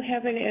a new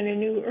heaven and a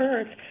new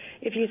earth.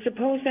 If you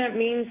suppose that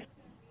means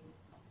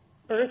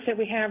earth that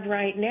we have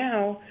right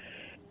now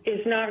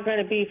is not going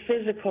to be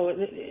physical,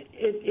 is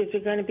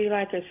it going to be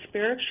like a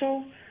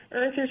spiritual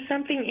earth or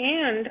something?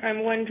 And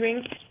I'm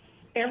wondering,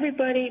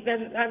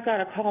 I've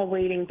got a call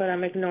waiting, but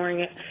I'm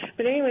ignoring it.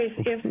 But anyways,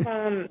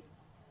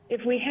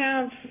 if we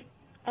have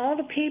all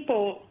the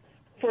people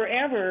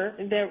forever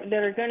that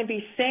are going to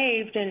be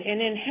saved and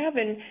in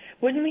heaven,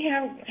 wouldn't we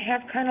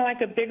have kind of like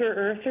a bigger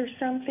earth or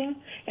something?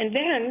 And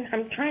then,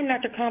 I'm trying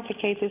not to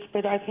complicate this,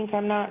 but I think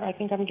I'm not. I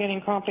think I'm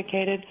getting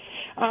complicated.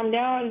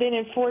 Now and then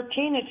in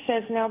 14 it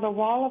says, now the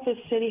wall of the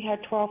city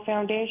had 12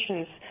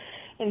 foundations.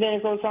 And then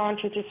it goes on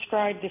to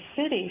describe the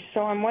city.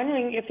 So I'm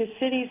wondering if the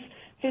city's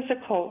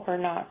physical or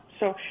not.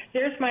 So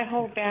there's my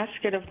whole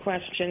basket of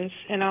questions,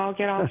 and I'll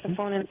get off the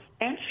phone and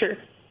answer.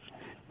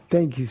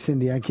 Thank you,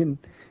 Cindy. I can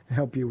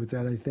help you with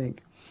that, I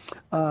think.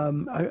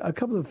 A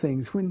couple of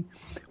things. When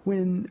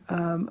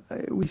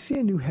we see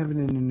a new heaven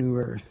and a new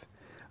earth,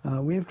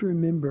 we have to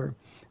remember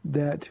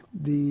that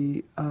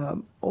the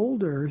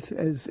old earth,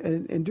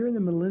 and during the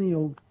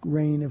millennial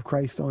reign of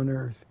Christ on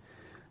earth,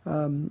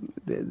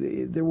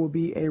 there will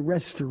be a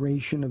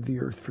restoration of the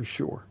earth for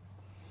sure.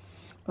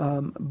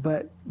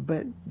 But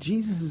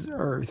Jesus'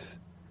 earth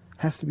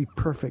has to be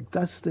perfect.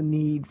 That's the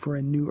need for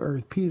a new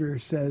earth. Peter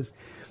says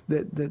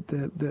that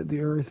the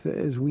earth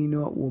as we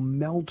know it will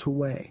melt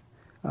away.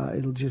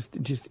 It'll just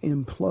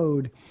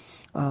implode.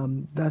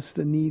 That's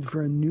the need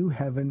for a new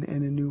heaven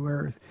and a new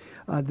earth.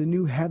 The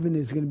new heaven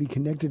is going to be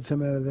connected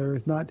somehow to the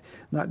earth, not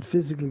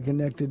physically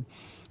connected,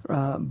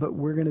 but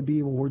we're going to be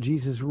able, where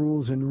Jesus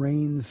rules and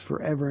reigns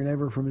forever and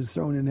ever from his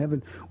throne in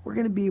heaven, we're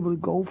going to be able to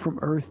go from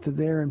earth to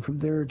there and from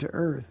there to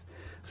earth.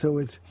 So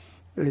it's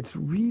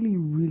really,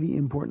 really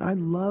important. I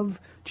love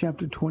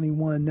chapter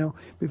 21. Now,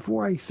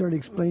 before I start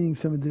explaining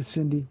some of this,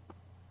 Cindy,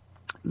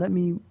 let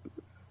me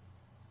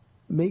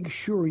make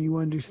sure you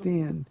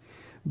understand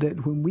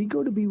that when we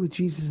go to be with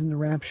Jesus in the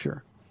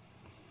rapture,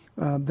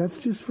 that's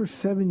just for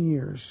 7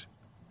 years.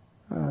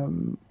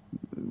 The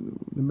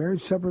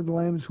marriage supper of the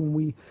Lamb is when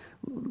we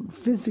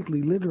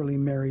physically, literally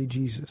marry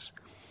Jesus.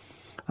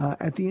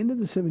 At the end of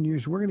the 7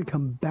 years, we're going to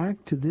come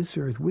back to this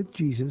earth with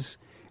Jesus,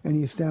 and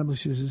he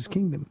establishes his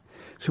kingdom.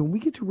 So when we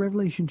get to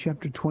Revelation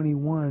chapter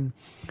 21,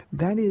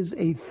 that is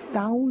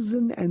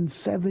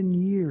 1,007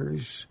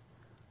 years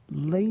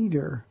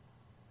later.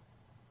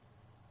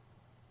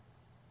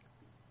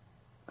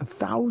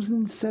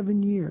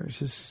 1,007 years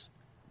has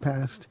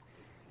passed,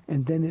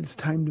 and then it's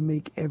time to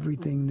make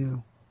everything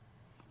new.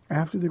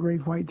 After the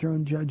great white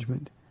throne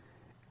judgment,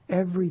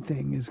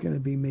 everything is going to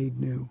be made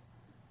new,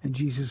 and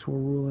Jesus will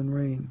rule and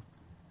reign.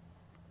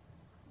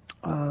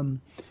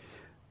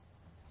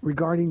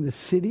 Regarding the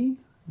city,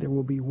 there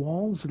will be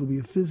walls. It'll be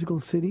a physical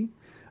city,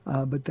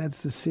 but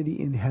that's the city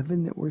in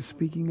heaven that we're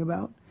speaking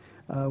about,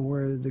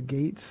 where the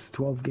gates,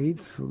 12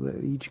 gates, so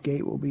that each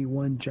gate will be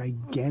one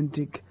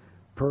gigantic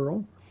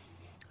pearl,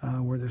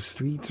 where the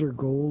streets are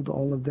gold,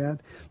 all of that.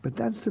 But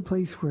that's the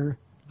place where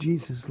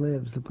Jesus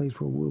lives, the place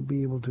where we'll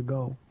be able to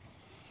go.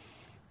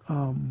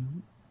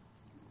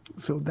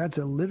 So that's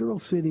a literal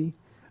city,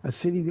 a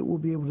city that we'll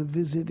be able to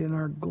visit in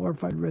our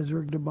glorified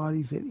resurrected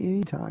bodies at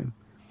any time.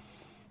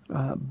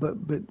 But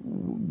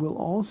we'll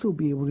also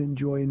be able to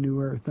enjoy a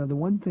new earth. Now, the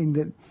one thing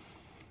that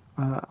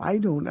I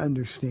don't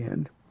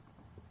understand,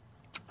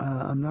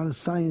 I'm not a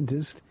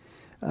scientist,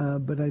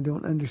 but I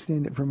don't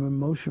understand it from an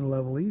emotional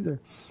level either,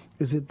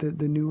 is that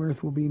the new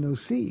earth will be no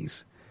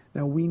seas.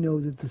 Now, we know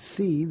that the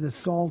sea, the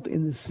salt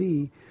in the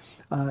sea,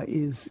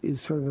 is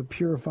sort of a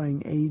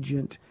purifying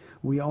agent.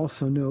 We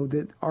also know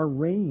that our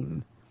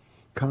rain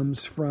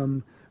comes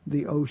from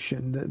the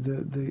ocean.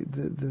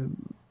 The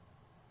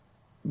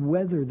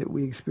weather that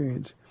we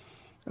experience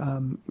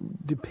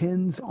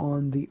depends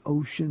on the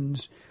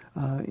oceans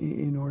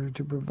in order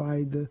to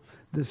provide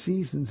the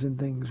seasons and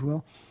things.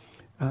 Well,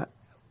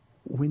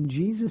 when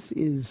Jesus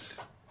is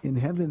in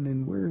heaven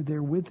and we're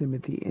there with him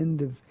at the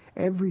end of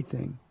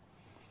everything,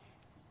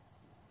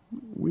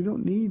 we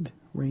don't need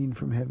rain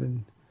from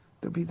heaven.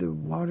 There'll be the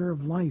water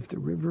of life, the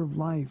river of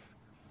life.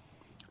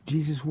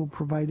 Jesus will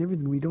provide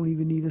everything. We don't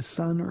even need a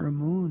sun or a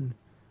moon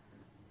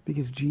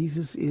because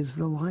Jesus is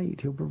the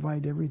light. He'll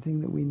provide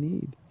everything that we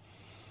need.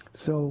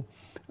 So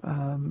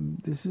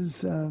this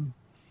is a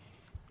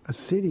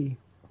city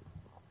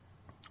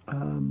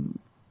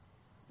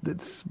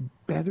that's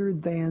better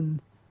than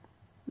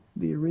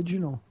the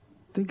original.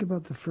 Think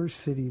about the first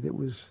city that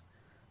was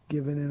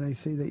given, and I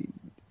say that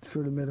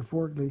sort of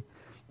metaphorically,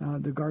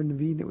 the Garden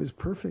of Eden. It was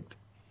perfect.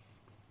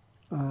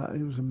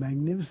 It was a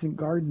magnificent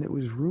garden that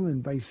was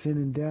ruined by sin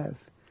and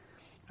death.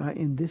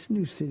 In this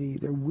new city,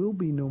 there will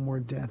be no more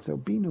death. There'll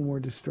be no more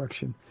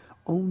destruction.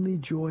 Only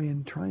joy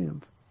and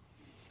triumph.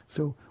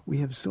 So we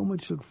have so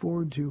much to look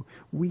forward to.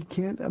 We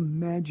can't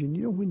imagine.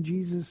 You know, when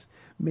Jesus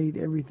made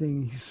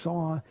everything, he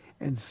saw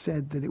and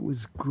said that it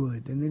was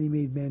good. And then he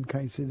made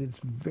mankind, said it's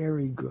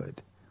very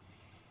good.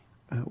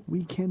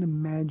 We can't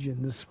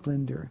imagine the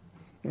splendor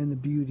and the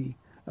beauty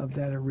of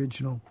that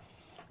original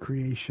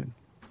creation.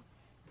 I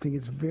think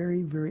it's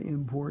very, very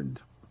important.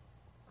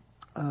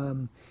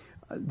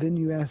 Then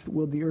you asked,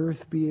 will the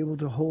earth be able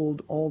to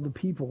hold all the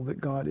people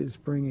that God is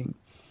bringing?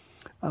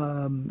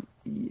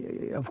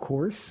 Of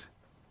course.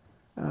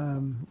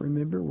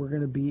 Remember, we're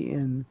going to be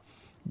in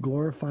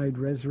glorified,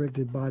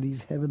 resurrected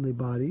bodies, heavenly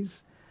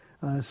bodies.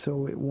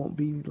 So it won't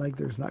be like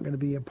there's not going to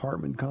be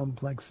apartment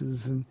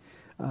complexes, and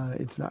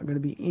it's not going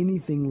to be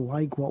anything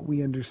like what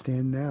we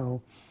understand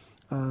now.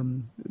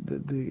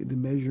 The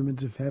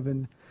measurements of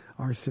heaven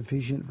are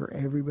sufficient for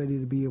everybody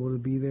to be able to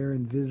be there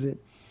and visit.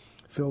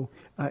 So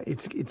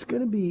it's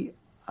going to be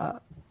a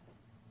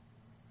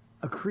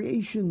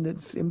creation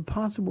that's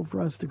impossible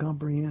for us to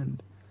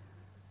comprehend,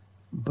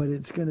 but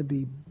it's going to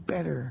be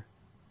better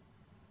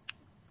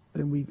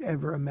than we've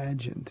ever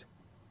imagined.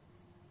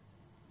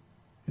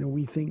 You know,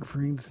 we think,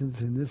 for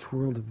instance, in this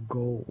world of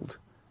gold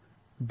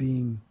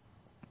being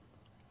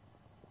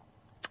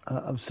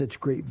of such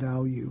great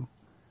value.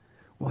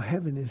 Well,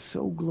 heaven is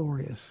so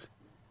glorious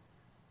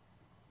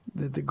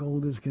that the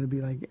gold is going to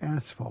be like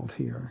asphalt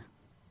here.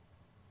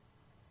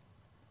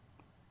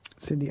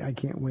 Cindy, I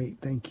can't wait.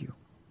 Thank you.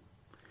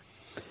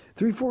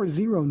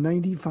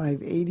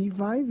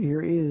 340-9585.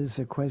 Here is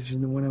a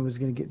question, the one I was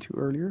going to get to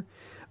earlier,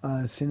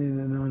 sent in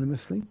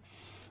anonymously.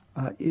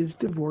 Is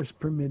divorce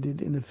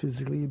permitted in a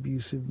physically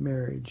abusive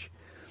marriage?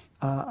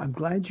 I'm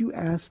glad you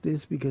asked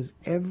this because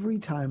every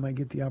time I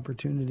get the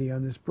opportunity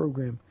on this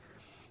program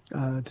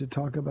to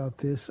talk about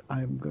this,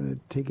 I'm going to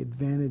take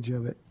advantage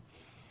of it.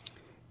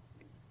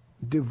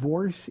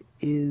 Divorce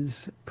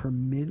is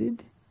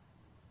permitted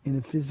in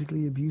a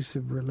physically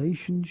abusive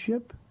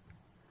relationship,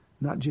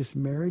 not just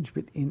marriage,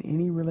 but in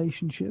any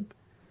relationship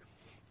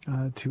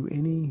to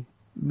any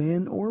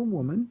man or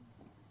woman.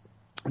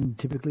 And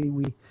typically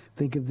we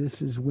think of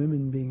this as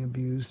women being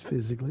abused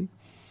physically.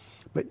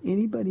 But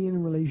anybody in a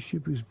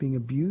relationship who's being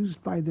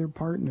abused by their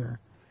partner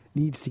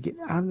needs to get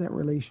out of that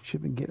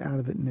relationship and get out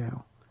of it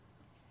now.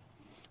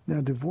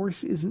 Now,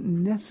 divorce isn't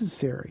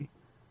necessary,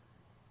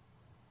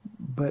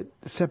 but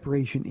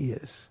separation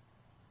is.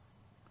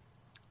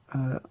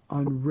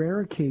 On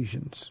rare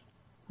occasions,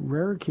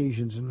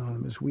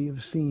 Anonymous, we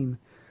have seen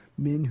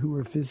men who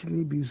are physically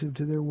abusive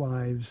to their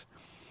wives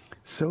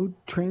so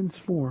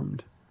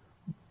transformed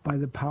by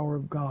the power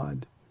of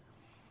God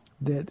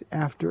that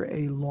after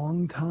a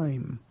long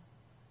time,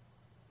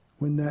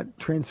 when that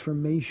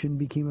transformation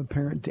became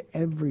apparent to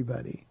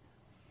everybody,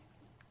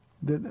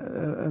 that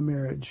a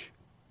marriage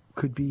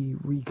could be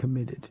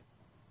recommitted.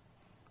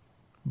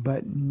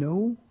 But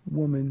no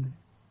woman,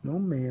 no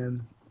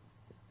man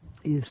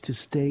is to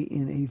stay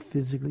in a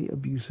physically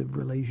abusive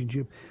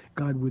relationship.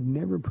 God would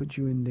never put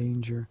you in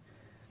danger.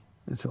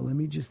 And so let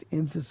me just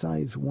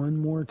emphasize one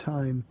more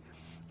time,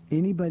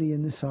 anybody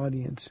in this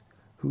audience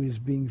who is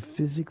being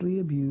physically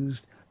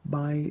abused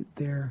by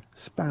their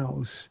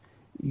spouse,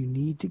 you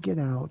need to get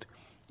out,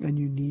 and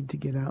you need to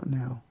get out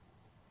now.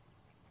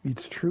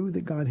 It's true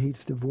that God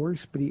hates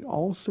divorce, but he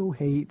also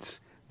hates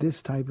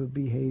this type of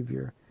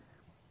behavior.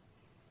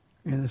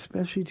 And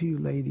especially to you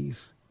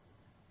ladies,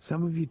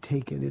 some of you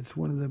take it. It's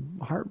one of the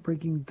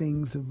heartbreaking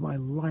things of my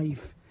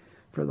life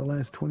for the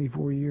last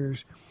 24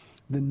 years.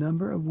 The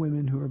number of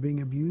women who are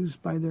being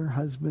abused by their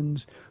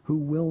husbands who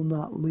will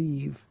not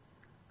leave,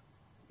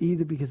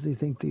 either because they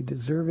think they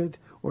deserve it,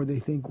 or they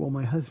think, well,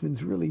 my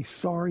husband's really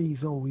sorry.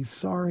 He's always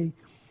sorry.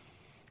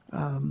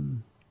 I'll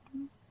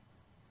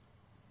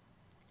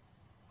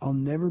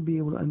never be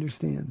able to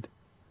understand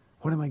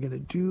What am I going to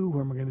do?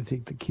 Where am I going to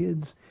take the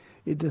kids?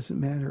 It doesn't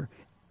matter.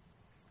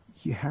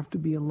 You have to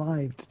be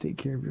alive to take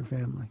care of your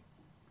family.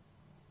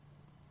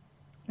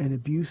 And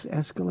abuse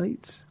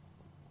escalates.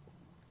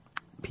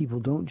 People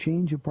don't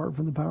change apart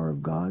from the power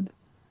of God.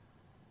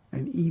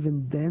 And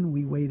even then,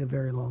 we wait a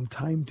very long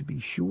time to be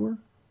sure.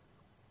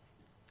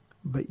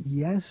 But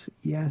yes,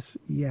 yes,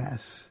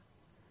 yes,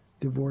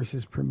 divorce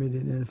is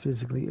permitted in a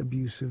physically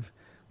abusive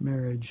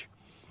marriage.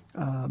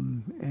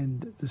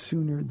 And the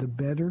sooner, the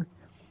better,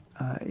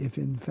 if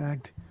in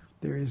fact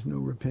there is no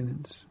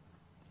repentance.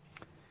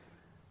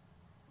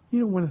 You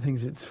know, one of the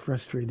things that's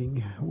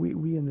frustrating,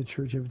 we in the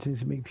church have a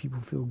tendency to make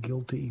people feel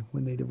guilty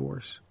when they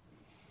divorce.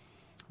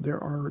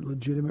 There are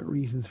legitimate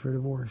reasons for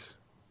divorce.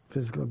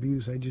 Physical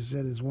abuse, I just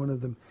said, is one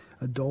of them.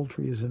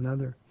 Adultery is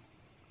another.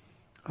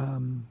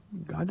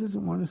 God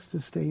doesn't want us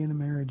to stay in a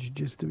marriage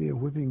just to be a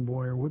whipping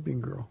boy or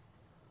whipping girl.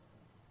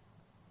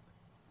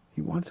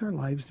 He wants our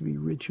lives to be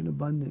rich and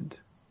abundant.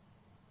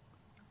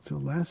 So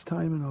last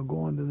time, and I'll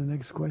go on to the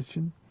next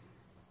question.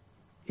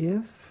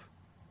 If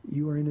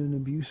you are in an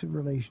abusive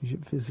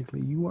relationship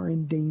physically, you are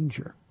in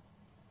danger.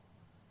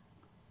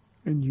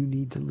 And you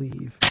need to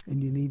leave.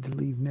 And you need to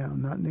leave now.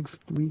 Not next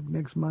week,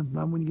 next month,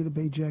 not when you get a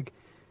paycheck.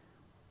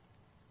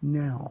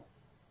 Now.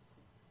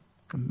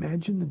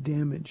 Imagine the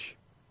damage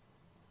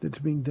that's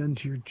being done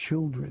to your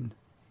children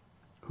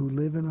who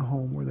live in a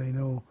home where they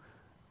know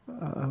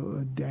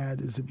a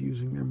dad is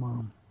abusing their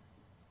mom.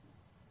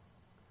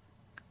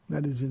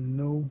 That is in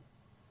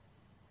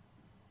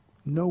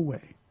no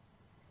way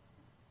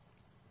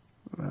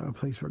a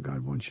place where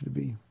God wants you to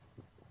be.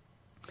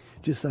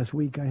 Just last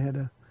week I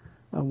had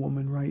a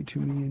woman write to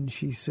me, and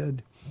she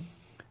said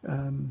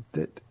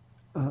that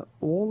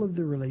all of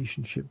the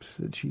relationships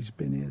that she's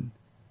been in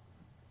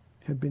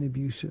have been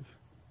abusive.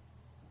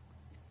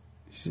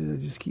 She said, I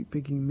just keep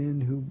picking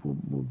men who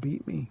will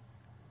beat me.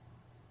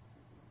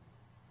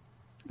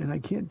 And I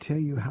can't tell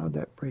you how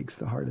that breaks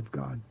the heart of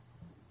God.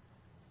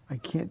 I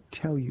can't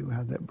tell you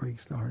how that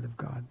breaks the heart of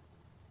God.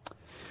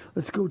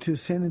 Let's go to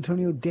San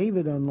Antonio.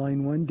 David on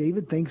line 1.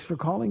 David, thanks for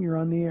calling. You're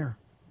on the air.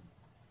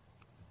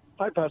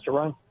 Hi, Pastor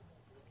Ron.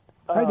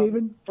 Hi,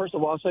 David. First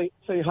of all, say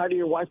hi to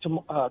your wife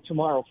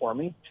tomorrow for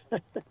me.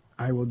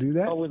 I will do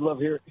that. I would love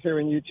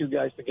hearing you two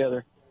guys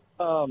together.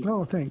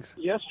 Oh, thanks.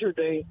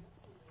 Yesterday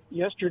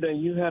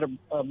you had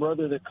a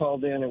brother that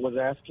called in and was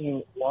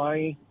asking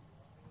why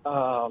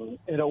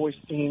it always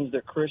seems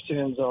that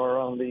Christians are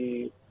on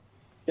the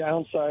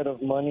downside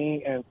of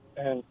money,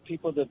 and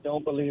people that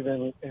don't believe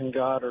in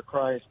God or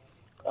Christ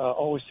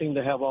always seem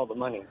to have all the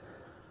money.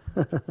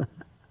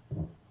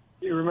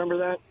 You remember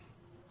that?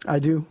 I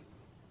do.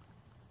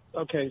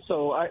 Okay,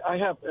 so I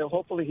have,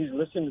 hopefully he's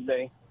listening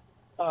today.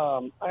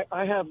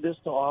 I have this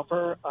to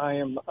offer.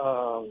 I'm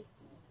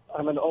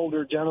an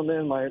older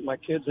gentleman. My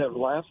kids have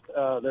left.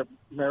 They're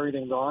married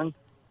and gone.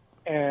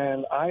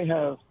 And I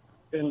have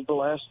been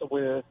blessed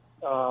with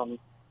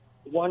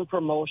one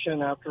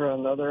promotion after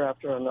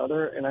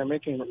another, and I'm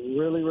making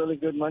really, really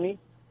good money.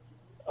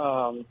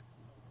 And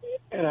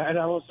I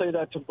don't say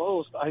that to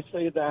boast. I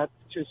say that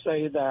to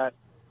say that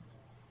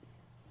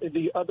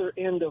the other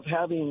end of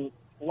having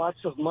lots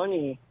of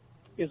money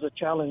is a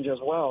challenge as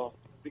well,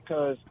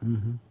 because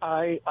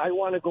I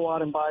want to go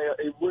out and buy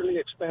a really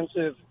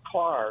expensive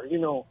car,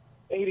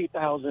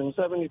 $80,000,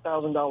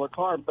 $70,000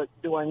 car, but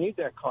do I need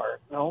that car?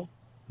 No.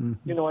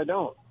 I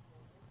don't.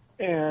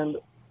 And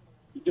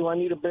do I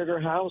need a bigger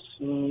house?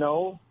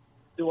 No.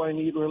 Do I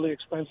need really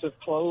expensive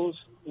clothes?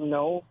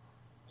 No.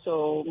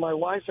 So my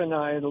wife and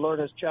I, the Lord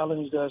has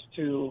challenged us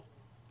to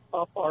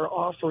up our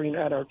offering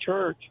at our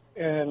church,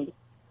 and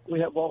we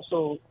have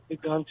also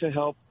begun to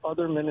help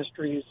other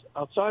ministries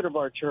outside of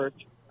our church,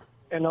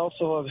 and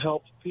also have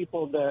helped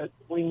people that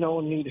we know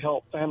need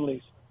help,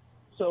 families.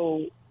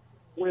 So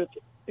with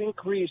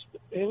increased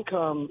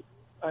income,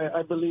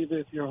 I believe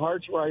if your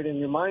heart's right and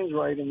your mind's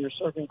right and you're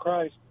serving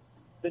Christ,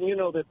 then you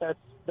know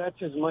that's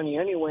his money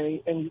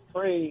anyway, and you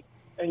pray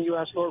and you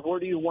ask, Lord, where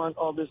do you want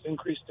all this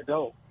increase to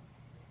go?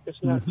 It's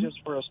not just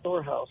for a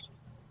storehouse.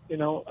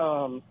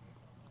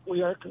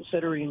 We are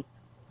considering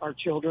our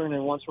children,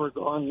 and once we're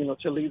gone,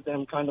 to leave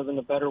them kind of in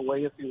a better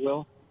way, if you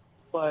will.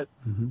 But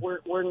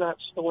we're not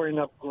storing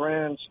up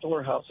grand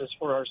storehouses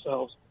for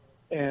ourselves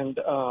and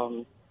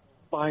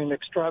buying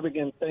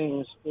extravagant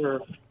things.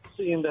 We're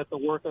seeing that the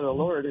work of the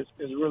Lord is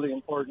really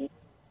important,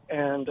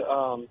 and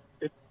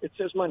it's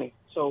his money.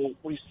 So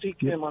we seek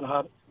him on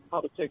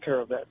how to take care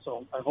of that.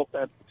 So I hope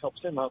that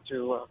helps him out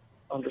to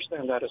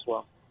understand that as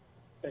well.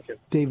 Thank you.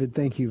 David,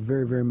 thank you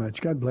very, very much.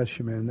 God bless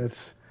you, man.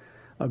 That's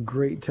a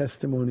great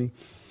testimony.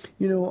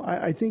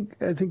 I think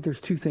there's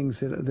two things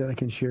that I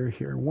can share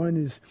here. One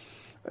is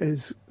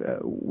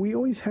we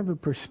always have a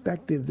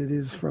perspective that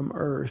is from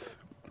earth,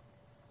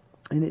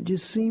 and it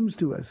just seems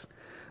to us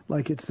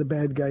like it's the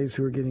bad guys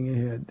who are getting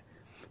ahead.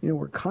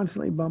 We're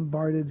constantly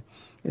bombarded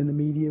in the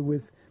media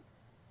with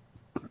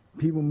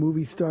people,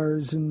 movie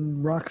stars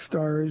and rock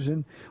stars,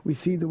 and we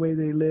see the way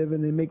they live,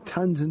 and they make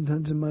tons and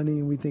tons of money,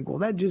 and we think, well,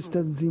 that just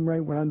doesn't seem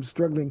right when I'm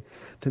struggling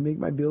to make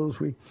my bills.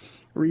 We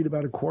read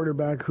about a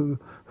quarterback who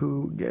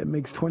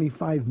makes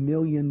 $25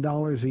 million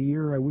a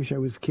year. I wish I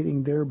was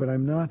kidding there, but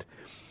I'm not.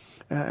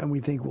 And we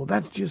think, well,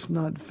 that's just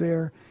not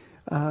fair.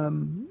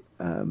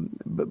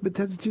 But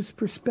that's just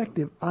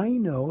perspective. I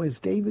know, as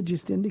David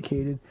just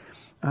indicated,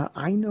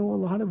 I know a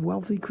lot of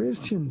wealthy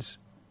Christians.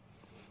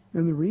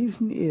 And the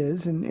reason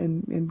is,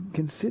 and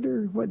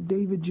consider what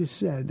David just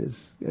said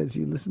as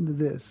you listen to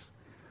this.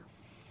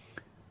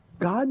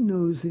 God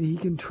knows that he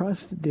can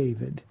trust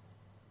David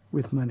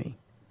with money.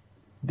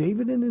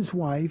 David and his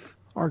wife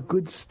are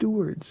good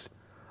stewards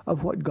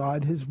of what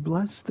God has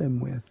blessed them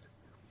with.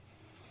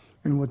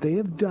 And what they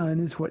have done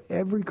is what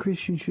every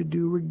Christian should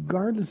do,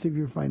 regardless of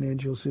your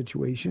financial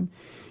situation.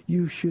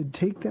 You should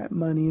take that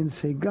money and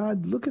say,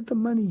 God, look at the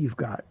money you've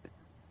got.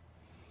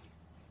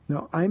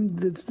 Now, I'm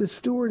the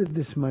steward of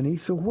this money,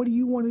 so what do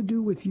you want to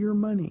do with your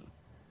money?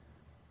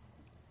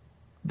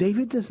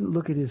 David doesn't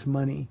look at his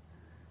money,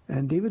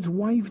 and David's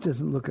wife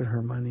doesn't look at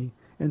her money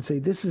and say,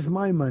 this is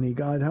my money,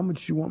 God, how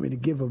much do you want me to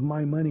give of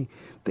my money?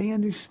 They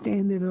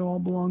understand that it all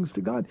belongs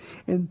to God.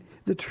 And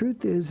the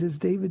truth is, as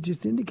David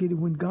just indicated,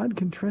 when God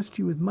can trust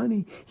you with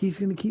money, he's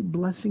going to keep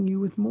blessing you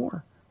with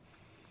more.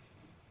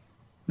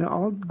 Now,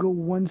 I'll go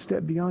one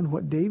step beyond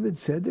what David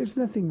said. There's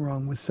nothing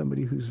wrong with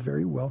somebody who's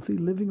very wealthy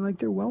living like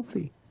they're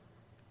wealthy.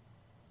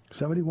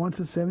 Somebody wants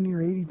a $70,000 or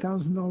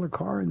 $80,000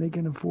 car and they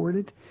can afford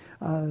it,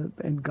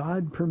 and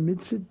God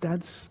permits it.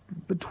 That's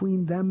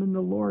between them and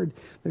the Lord.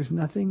 There's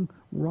nothing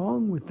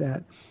wrong with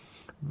that.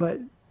 But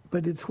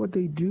it's what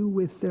they do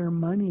with their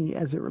money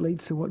as it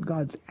relates to what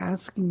God's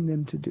asking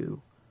them to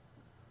do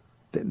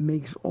that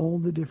makes all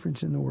the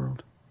difference in the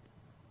world.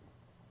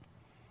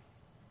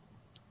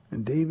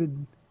 And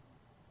David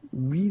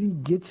really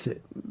gets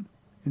it.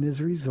 And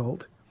as a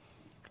result,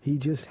 he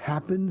just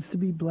happens to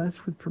be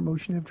blessed with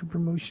promotion after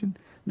promotion.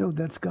 No,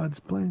 that's God's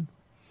plan.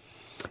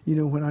 You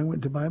know, when I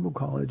went to Bible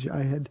college,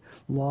 I had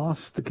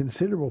lost the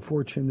considerable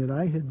fortune that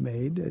I had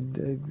made.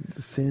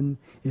 Sin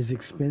is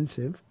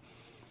expensive.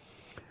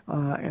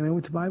 And I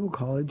went to Bible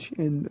college,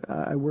 and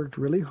I worked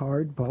really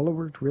hard. Paula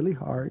worked really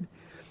hard.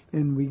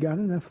 And we got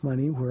enough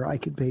money where I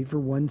could pay for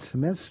one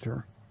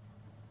semester.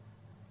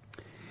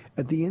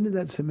 At the end of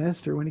that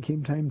semester, when it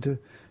came time to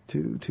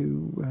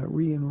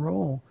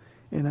re-enroll,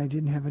 and I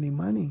didn't have any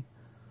money,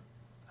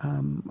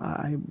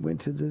 I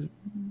went to the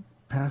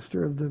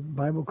pastor of the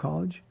Bible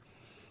college,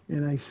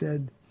 and I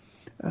said,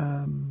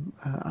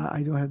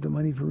 I don't have the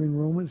money for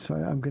enrollment, so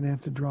I'm going to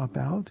have to drop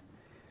out.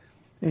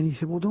 And he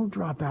said, well, don't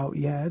drop out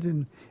yet,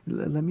 and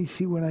let me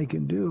see what I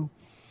can do.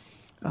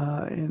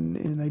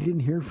 And I didn't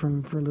hear from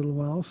him for a little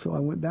while, so I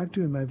went back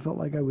to him. I felt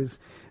like I was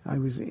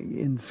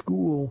in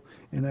school,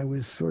 and I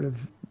was sort of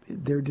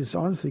there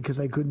dishonestly because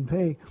I couldn't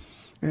pay.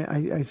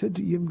 And I said,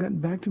 you haven't gotten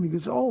back to me. He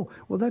goes, oh,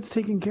 well, that's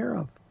taken care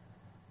of.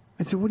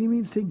 I said, what do you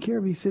mean it's taken care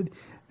of? He said,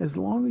 as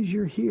long as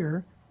you're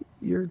here,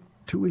 your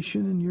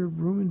tuition and your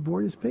room and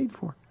board is paid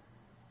for.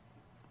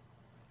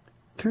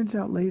 Turns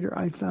out later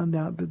I found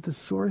out that the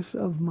source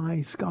of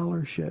my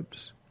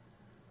scholarships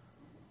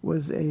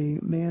was a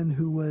man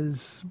who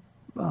was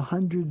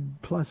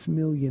 100+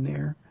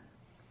 millionaire,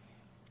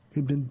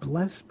 who'd been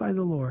blessed by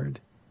the Lord.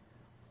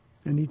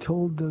 And he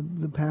told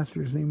the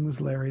pastor, his name was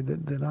Larry,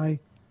 that I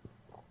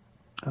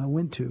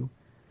went to.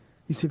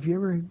 He said, if you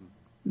ever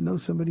know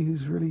somebody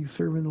who's really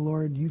serving the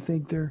Lord, you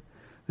think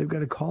they've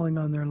got a calling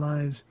on their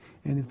lives,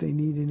 and if they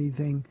need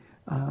anything,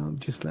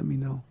 just let me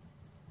know.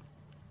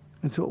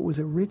 And so it was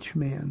a rich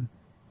man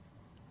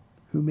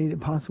who made it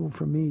possible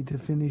for me to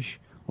finish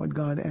what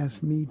God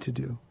asked me to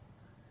do.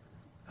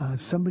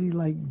 Somebody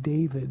like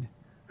David,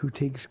 who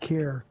takes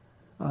care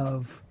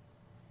of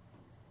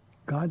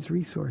God's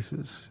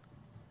resources.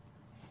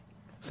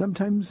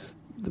 Sometimes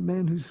the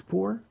man who's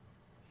poor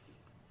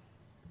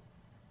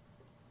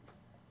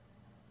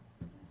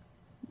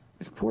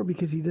is poor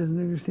because he doesn't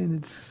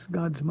understand it's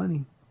God's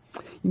money.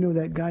 You know,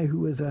 that guy who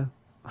was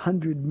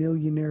 100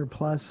 millionaire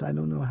plus, I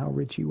don't know how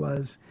rich he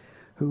was,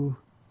 who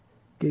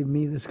gave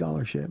me the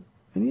scholarship.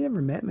 And he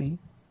never met me.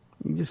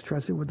 He just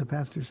trusted what the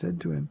pastor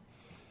said to him.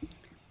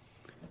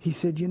 He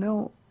said, you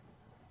know,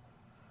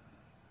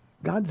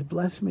 God's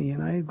blessed me,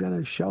 and I've got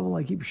a shovel.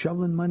 I keep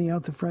shoveling money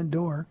out the front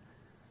door.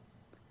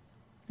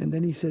 And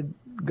then he said,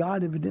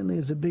 God evidently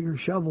has a bigger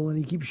shovel, and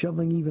he keeps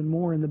shoveling even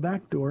more in the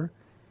back door,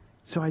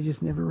 so I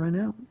just never run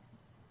out.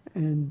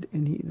 And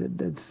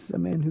that's a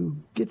man who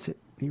gets it.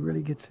 He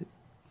really gets it.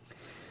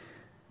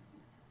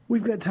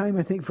 We've got time,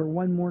 I think, for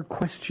one more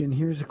question.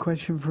 Here's a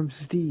question from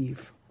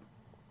Steve.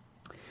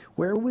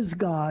 Where was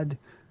God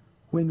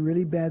when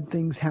really bad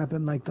things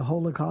happened, like the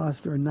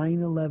Holocaust or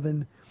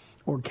 9/11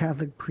 or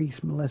Catholic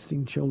priests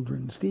molesting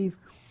children? Steve,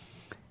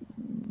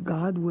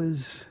 God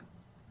was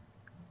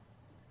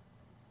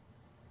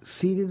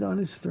seated on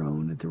his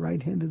throne at the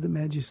right hand of the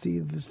majesty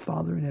of his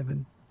Father in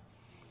heaven,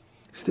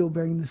 still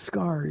bearing the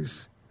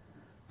scars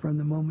from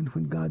the moment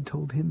when God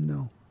told him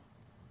no.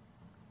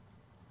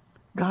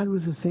 God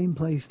was the same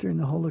place during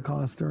the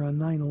Holocaust or on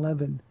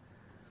 9/11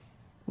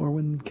 or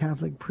when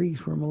Catholic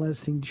priests were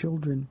molesting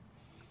children.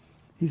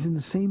 He's in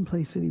the same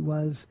place that he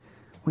was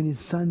when his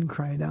son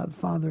cried out,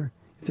 Father,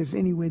 if there's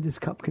any way this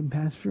cup can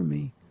pass from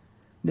me,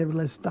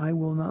 nevertheless, thy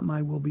will, not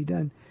my will, be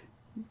done.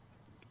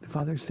 The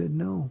Father said,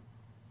 no.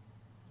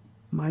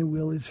 My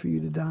will is for you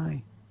to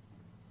die.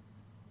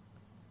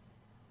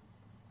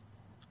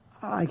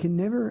 I can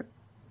never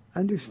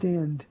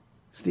understand,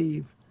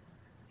 Steve,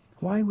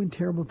 why when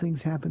terrible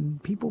things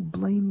happen, people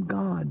blame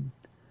God.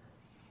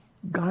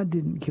 God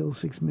didn't kill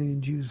 6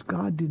 million Jews.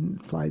 God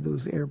didn't fly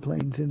those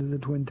airplanes into the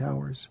Twin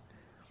Towers.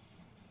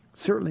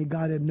 Certainly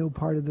God had no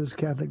part of those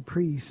Catholic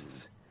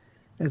priests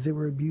as they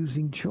were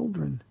abusing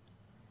children.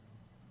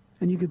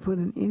 And you could put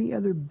in any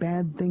other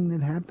bad thing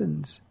that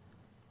happens.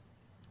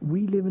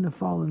 We live in a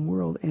fallen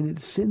world, and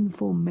it's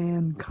sinful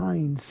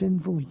mankind,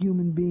 sinful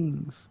human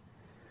beings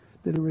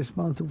that are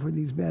responsible for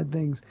these bad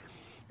things.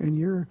 And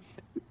your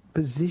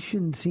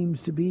position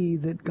seems to be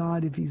that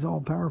God, if he's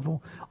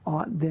all-powerful,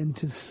 ought then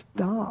to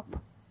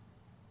stop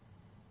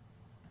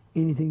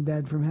anything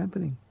bad from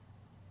happening.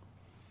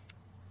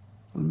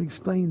 Let me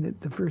explain that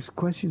the first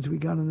questions we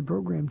got on the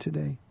program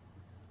today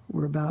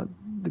were about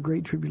the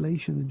Great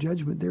Tribulation, the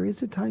judgment. There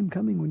is a time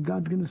coming when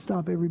God's going to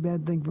stop every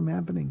bad thing from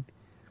happening.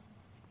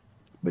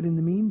 But in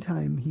the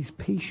meantime, he's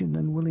patient,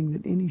 unwilling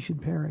that any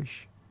should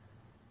perish.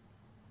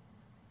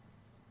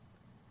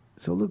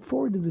 So look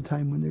forward to the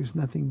time when there's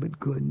nothing but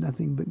good,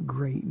 nothing but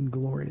great and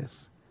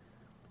glorious.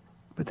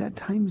 But that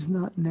time's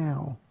not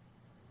now.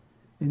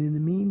 And in the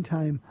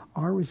meantime,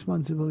 our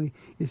responsibility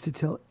is to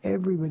tell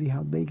everybody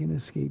how they can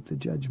escape the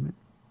judgment.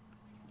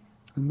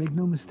 And make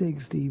no mistake,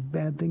 Steve,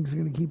 bad things are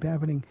going to keep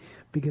happening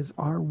because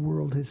our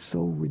world has so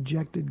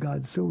rejected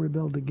God, so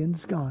rebelled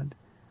against God,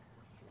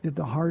 that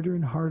the harder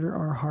and harder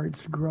our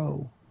hearts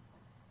grow,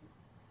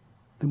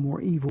 the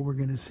more evil we're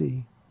going to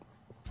see.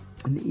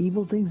 And the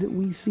evil things that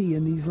we see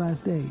in these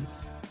last days,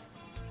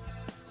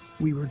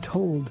 we were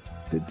told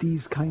that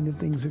these kind of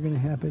things are going to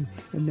happen,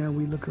 and now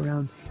we look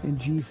around and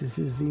Jesus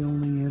is the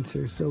only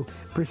answer. So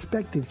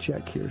perspective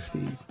check here,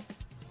 Steve.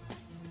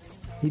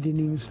 He didn't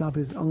even stop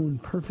his own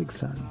perfect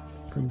son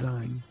from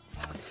dying.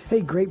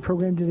 Hey, great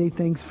program today.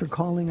 Thanks for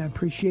calling. I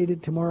appreciate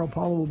it. Tomorrow,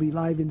 Paula will be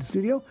live in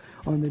studio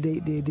on the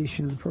Date Day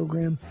edition of the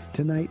program.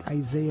 Tonight,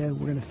 Isaiah,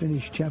 we're going to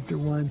finish chapter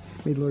 1.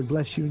 May the Lord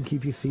bless you and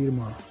keep you. See you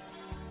tomorrow.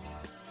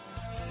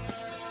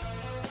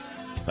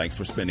 Thanks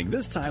for spending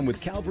this time with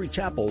Calvary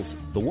Chapel's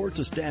The Word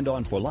to Stand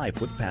On for Life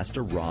with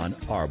Pastor Ron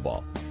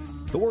Arbaugh.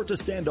 The Word to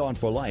Stand On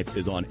for Life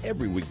is on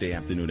every weekday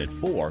afternoon at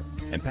 4,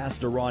 and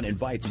Pastor Ron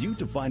invites you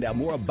to find out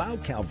more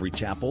about Calvary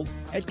Chapel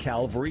at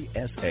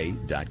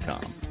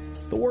calvarysa.com.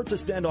 The Word to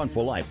Stand On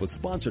for Life was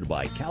sponsored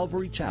by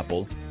Calvary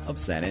Chapel of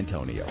San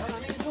Antonio.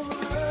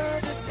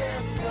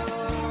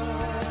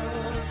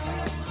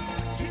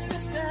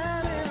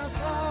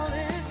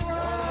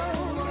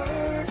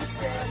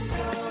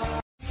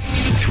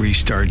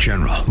 Three-star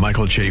General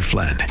Michael J.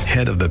 Flynn,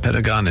 head of the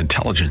Pentagon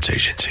Intelligence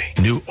Agency,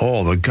 knew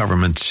all the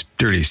government's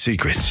dirty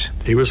secrets.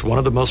 He was one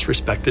of the most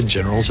respected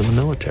generals in the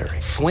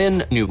military.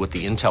 Flynn knew what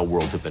the intel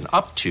world had been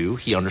up to.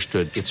 He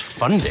understood its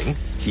funding.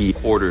 He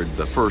ordered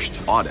the first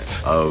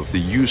audit of the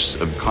use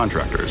of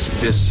contractors.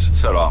 This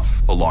set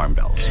off alarm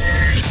bells.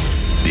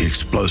 The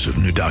explosive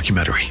new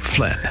documentary,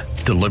 Flynn,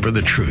 Deliver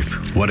the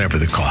Truth, Whatever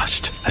the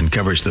Cost,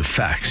 uncovers the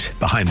facts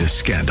behind this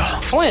scandal.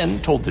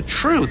 Flynn told the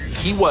truth.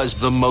 He was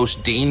the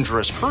most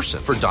dangerous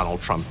person for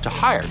Donald Trump to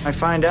hire. I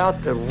find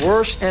out the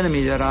worst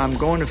enemy that I'm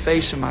going to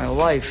face in my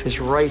life is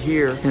right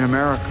here in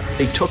America.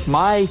 They took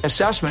my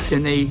assessment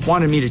and they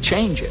wanted me to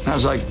change it. And I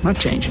was like, I'm not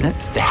changing it.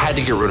 They had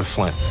to get rid of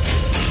Flynn.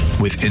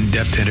 With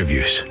in-depth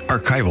interviews,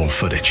 archival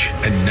footage,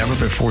 and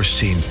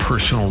never-before-seen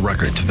personal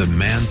records of the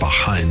man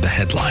behind the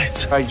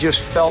headlines. I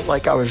just felt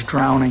like I was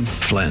drowning.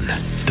 Flynn,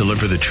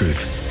 Deliver the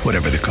Truth,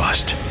 Whatever the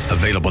Cost.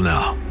 Available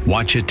now.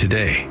 Watch it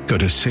today. Go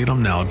to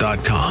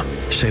salemnow.com.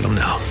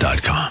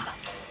 salemnow.com.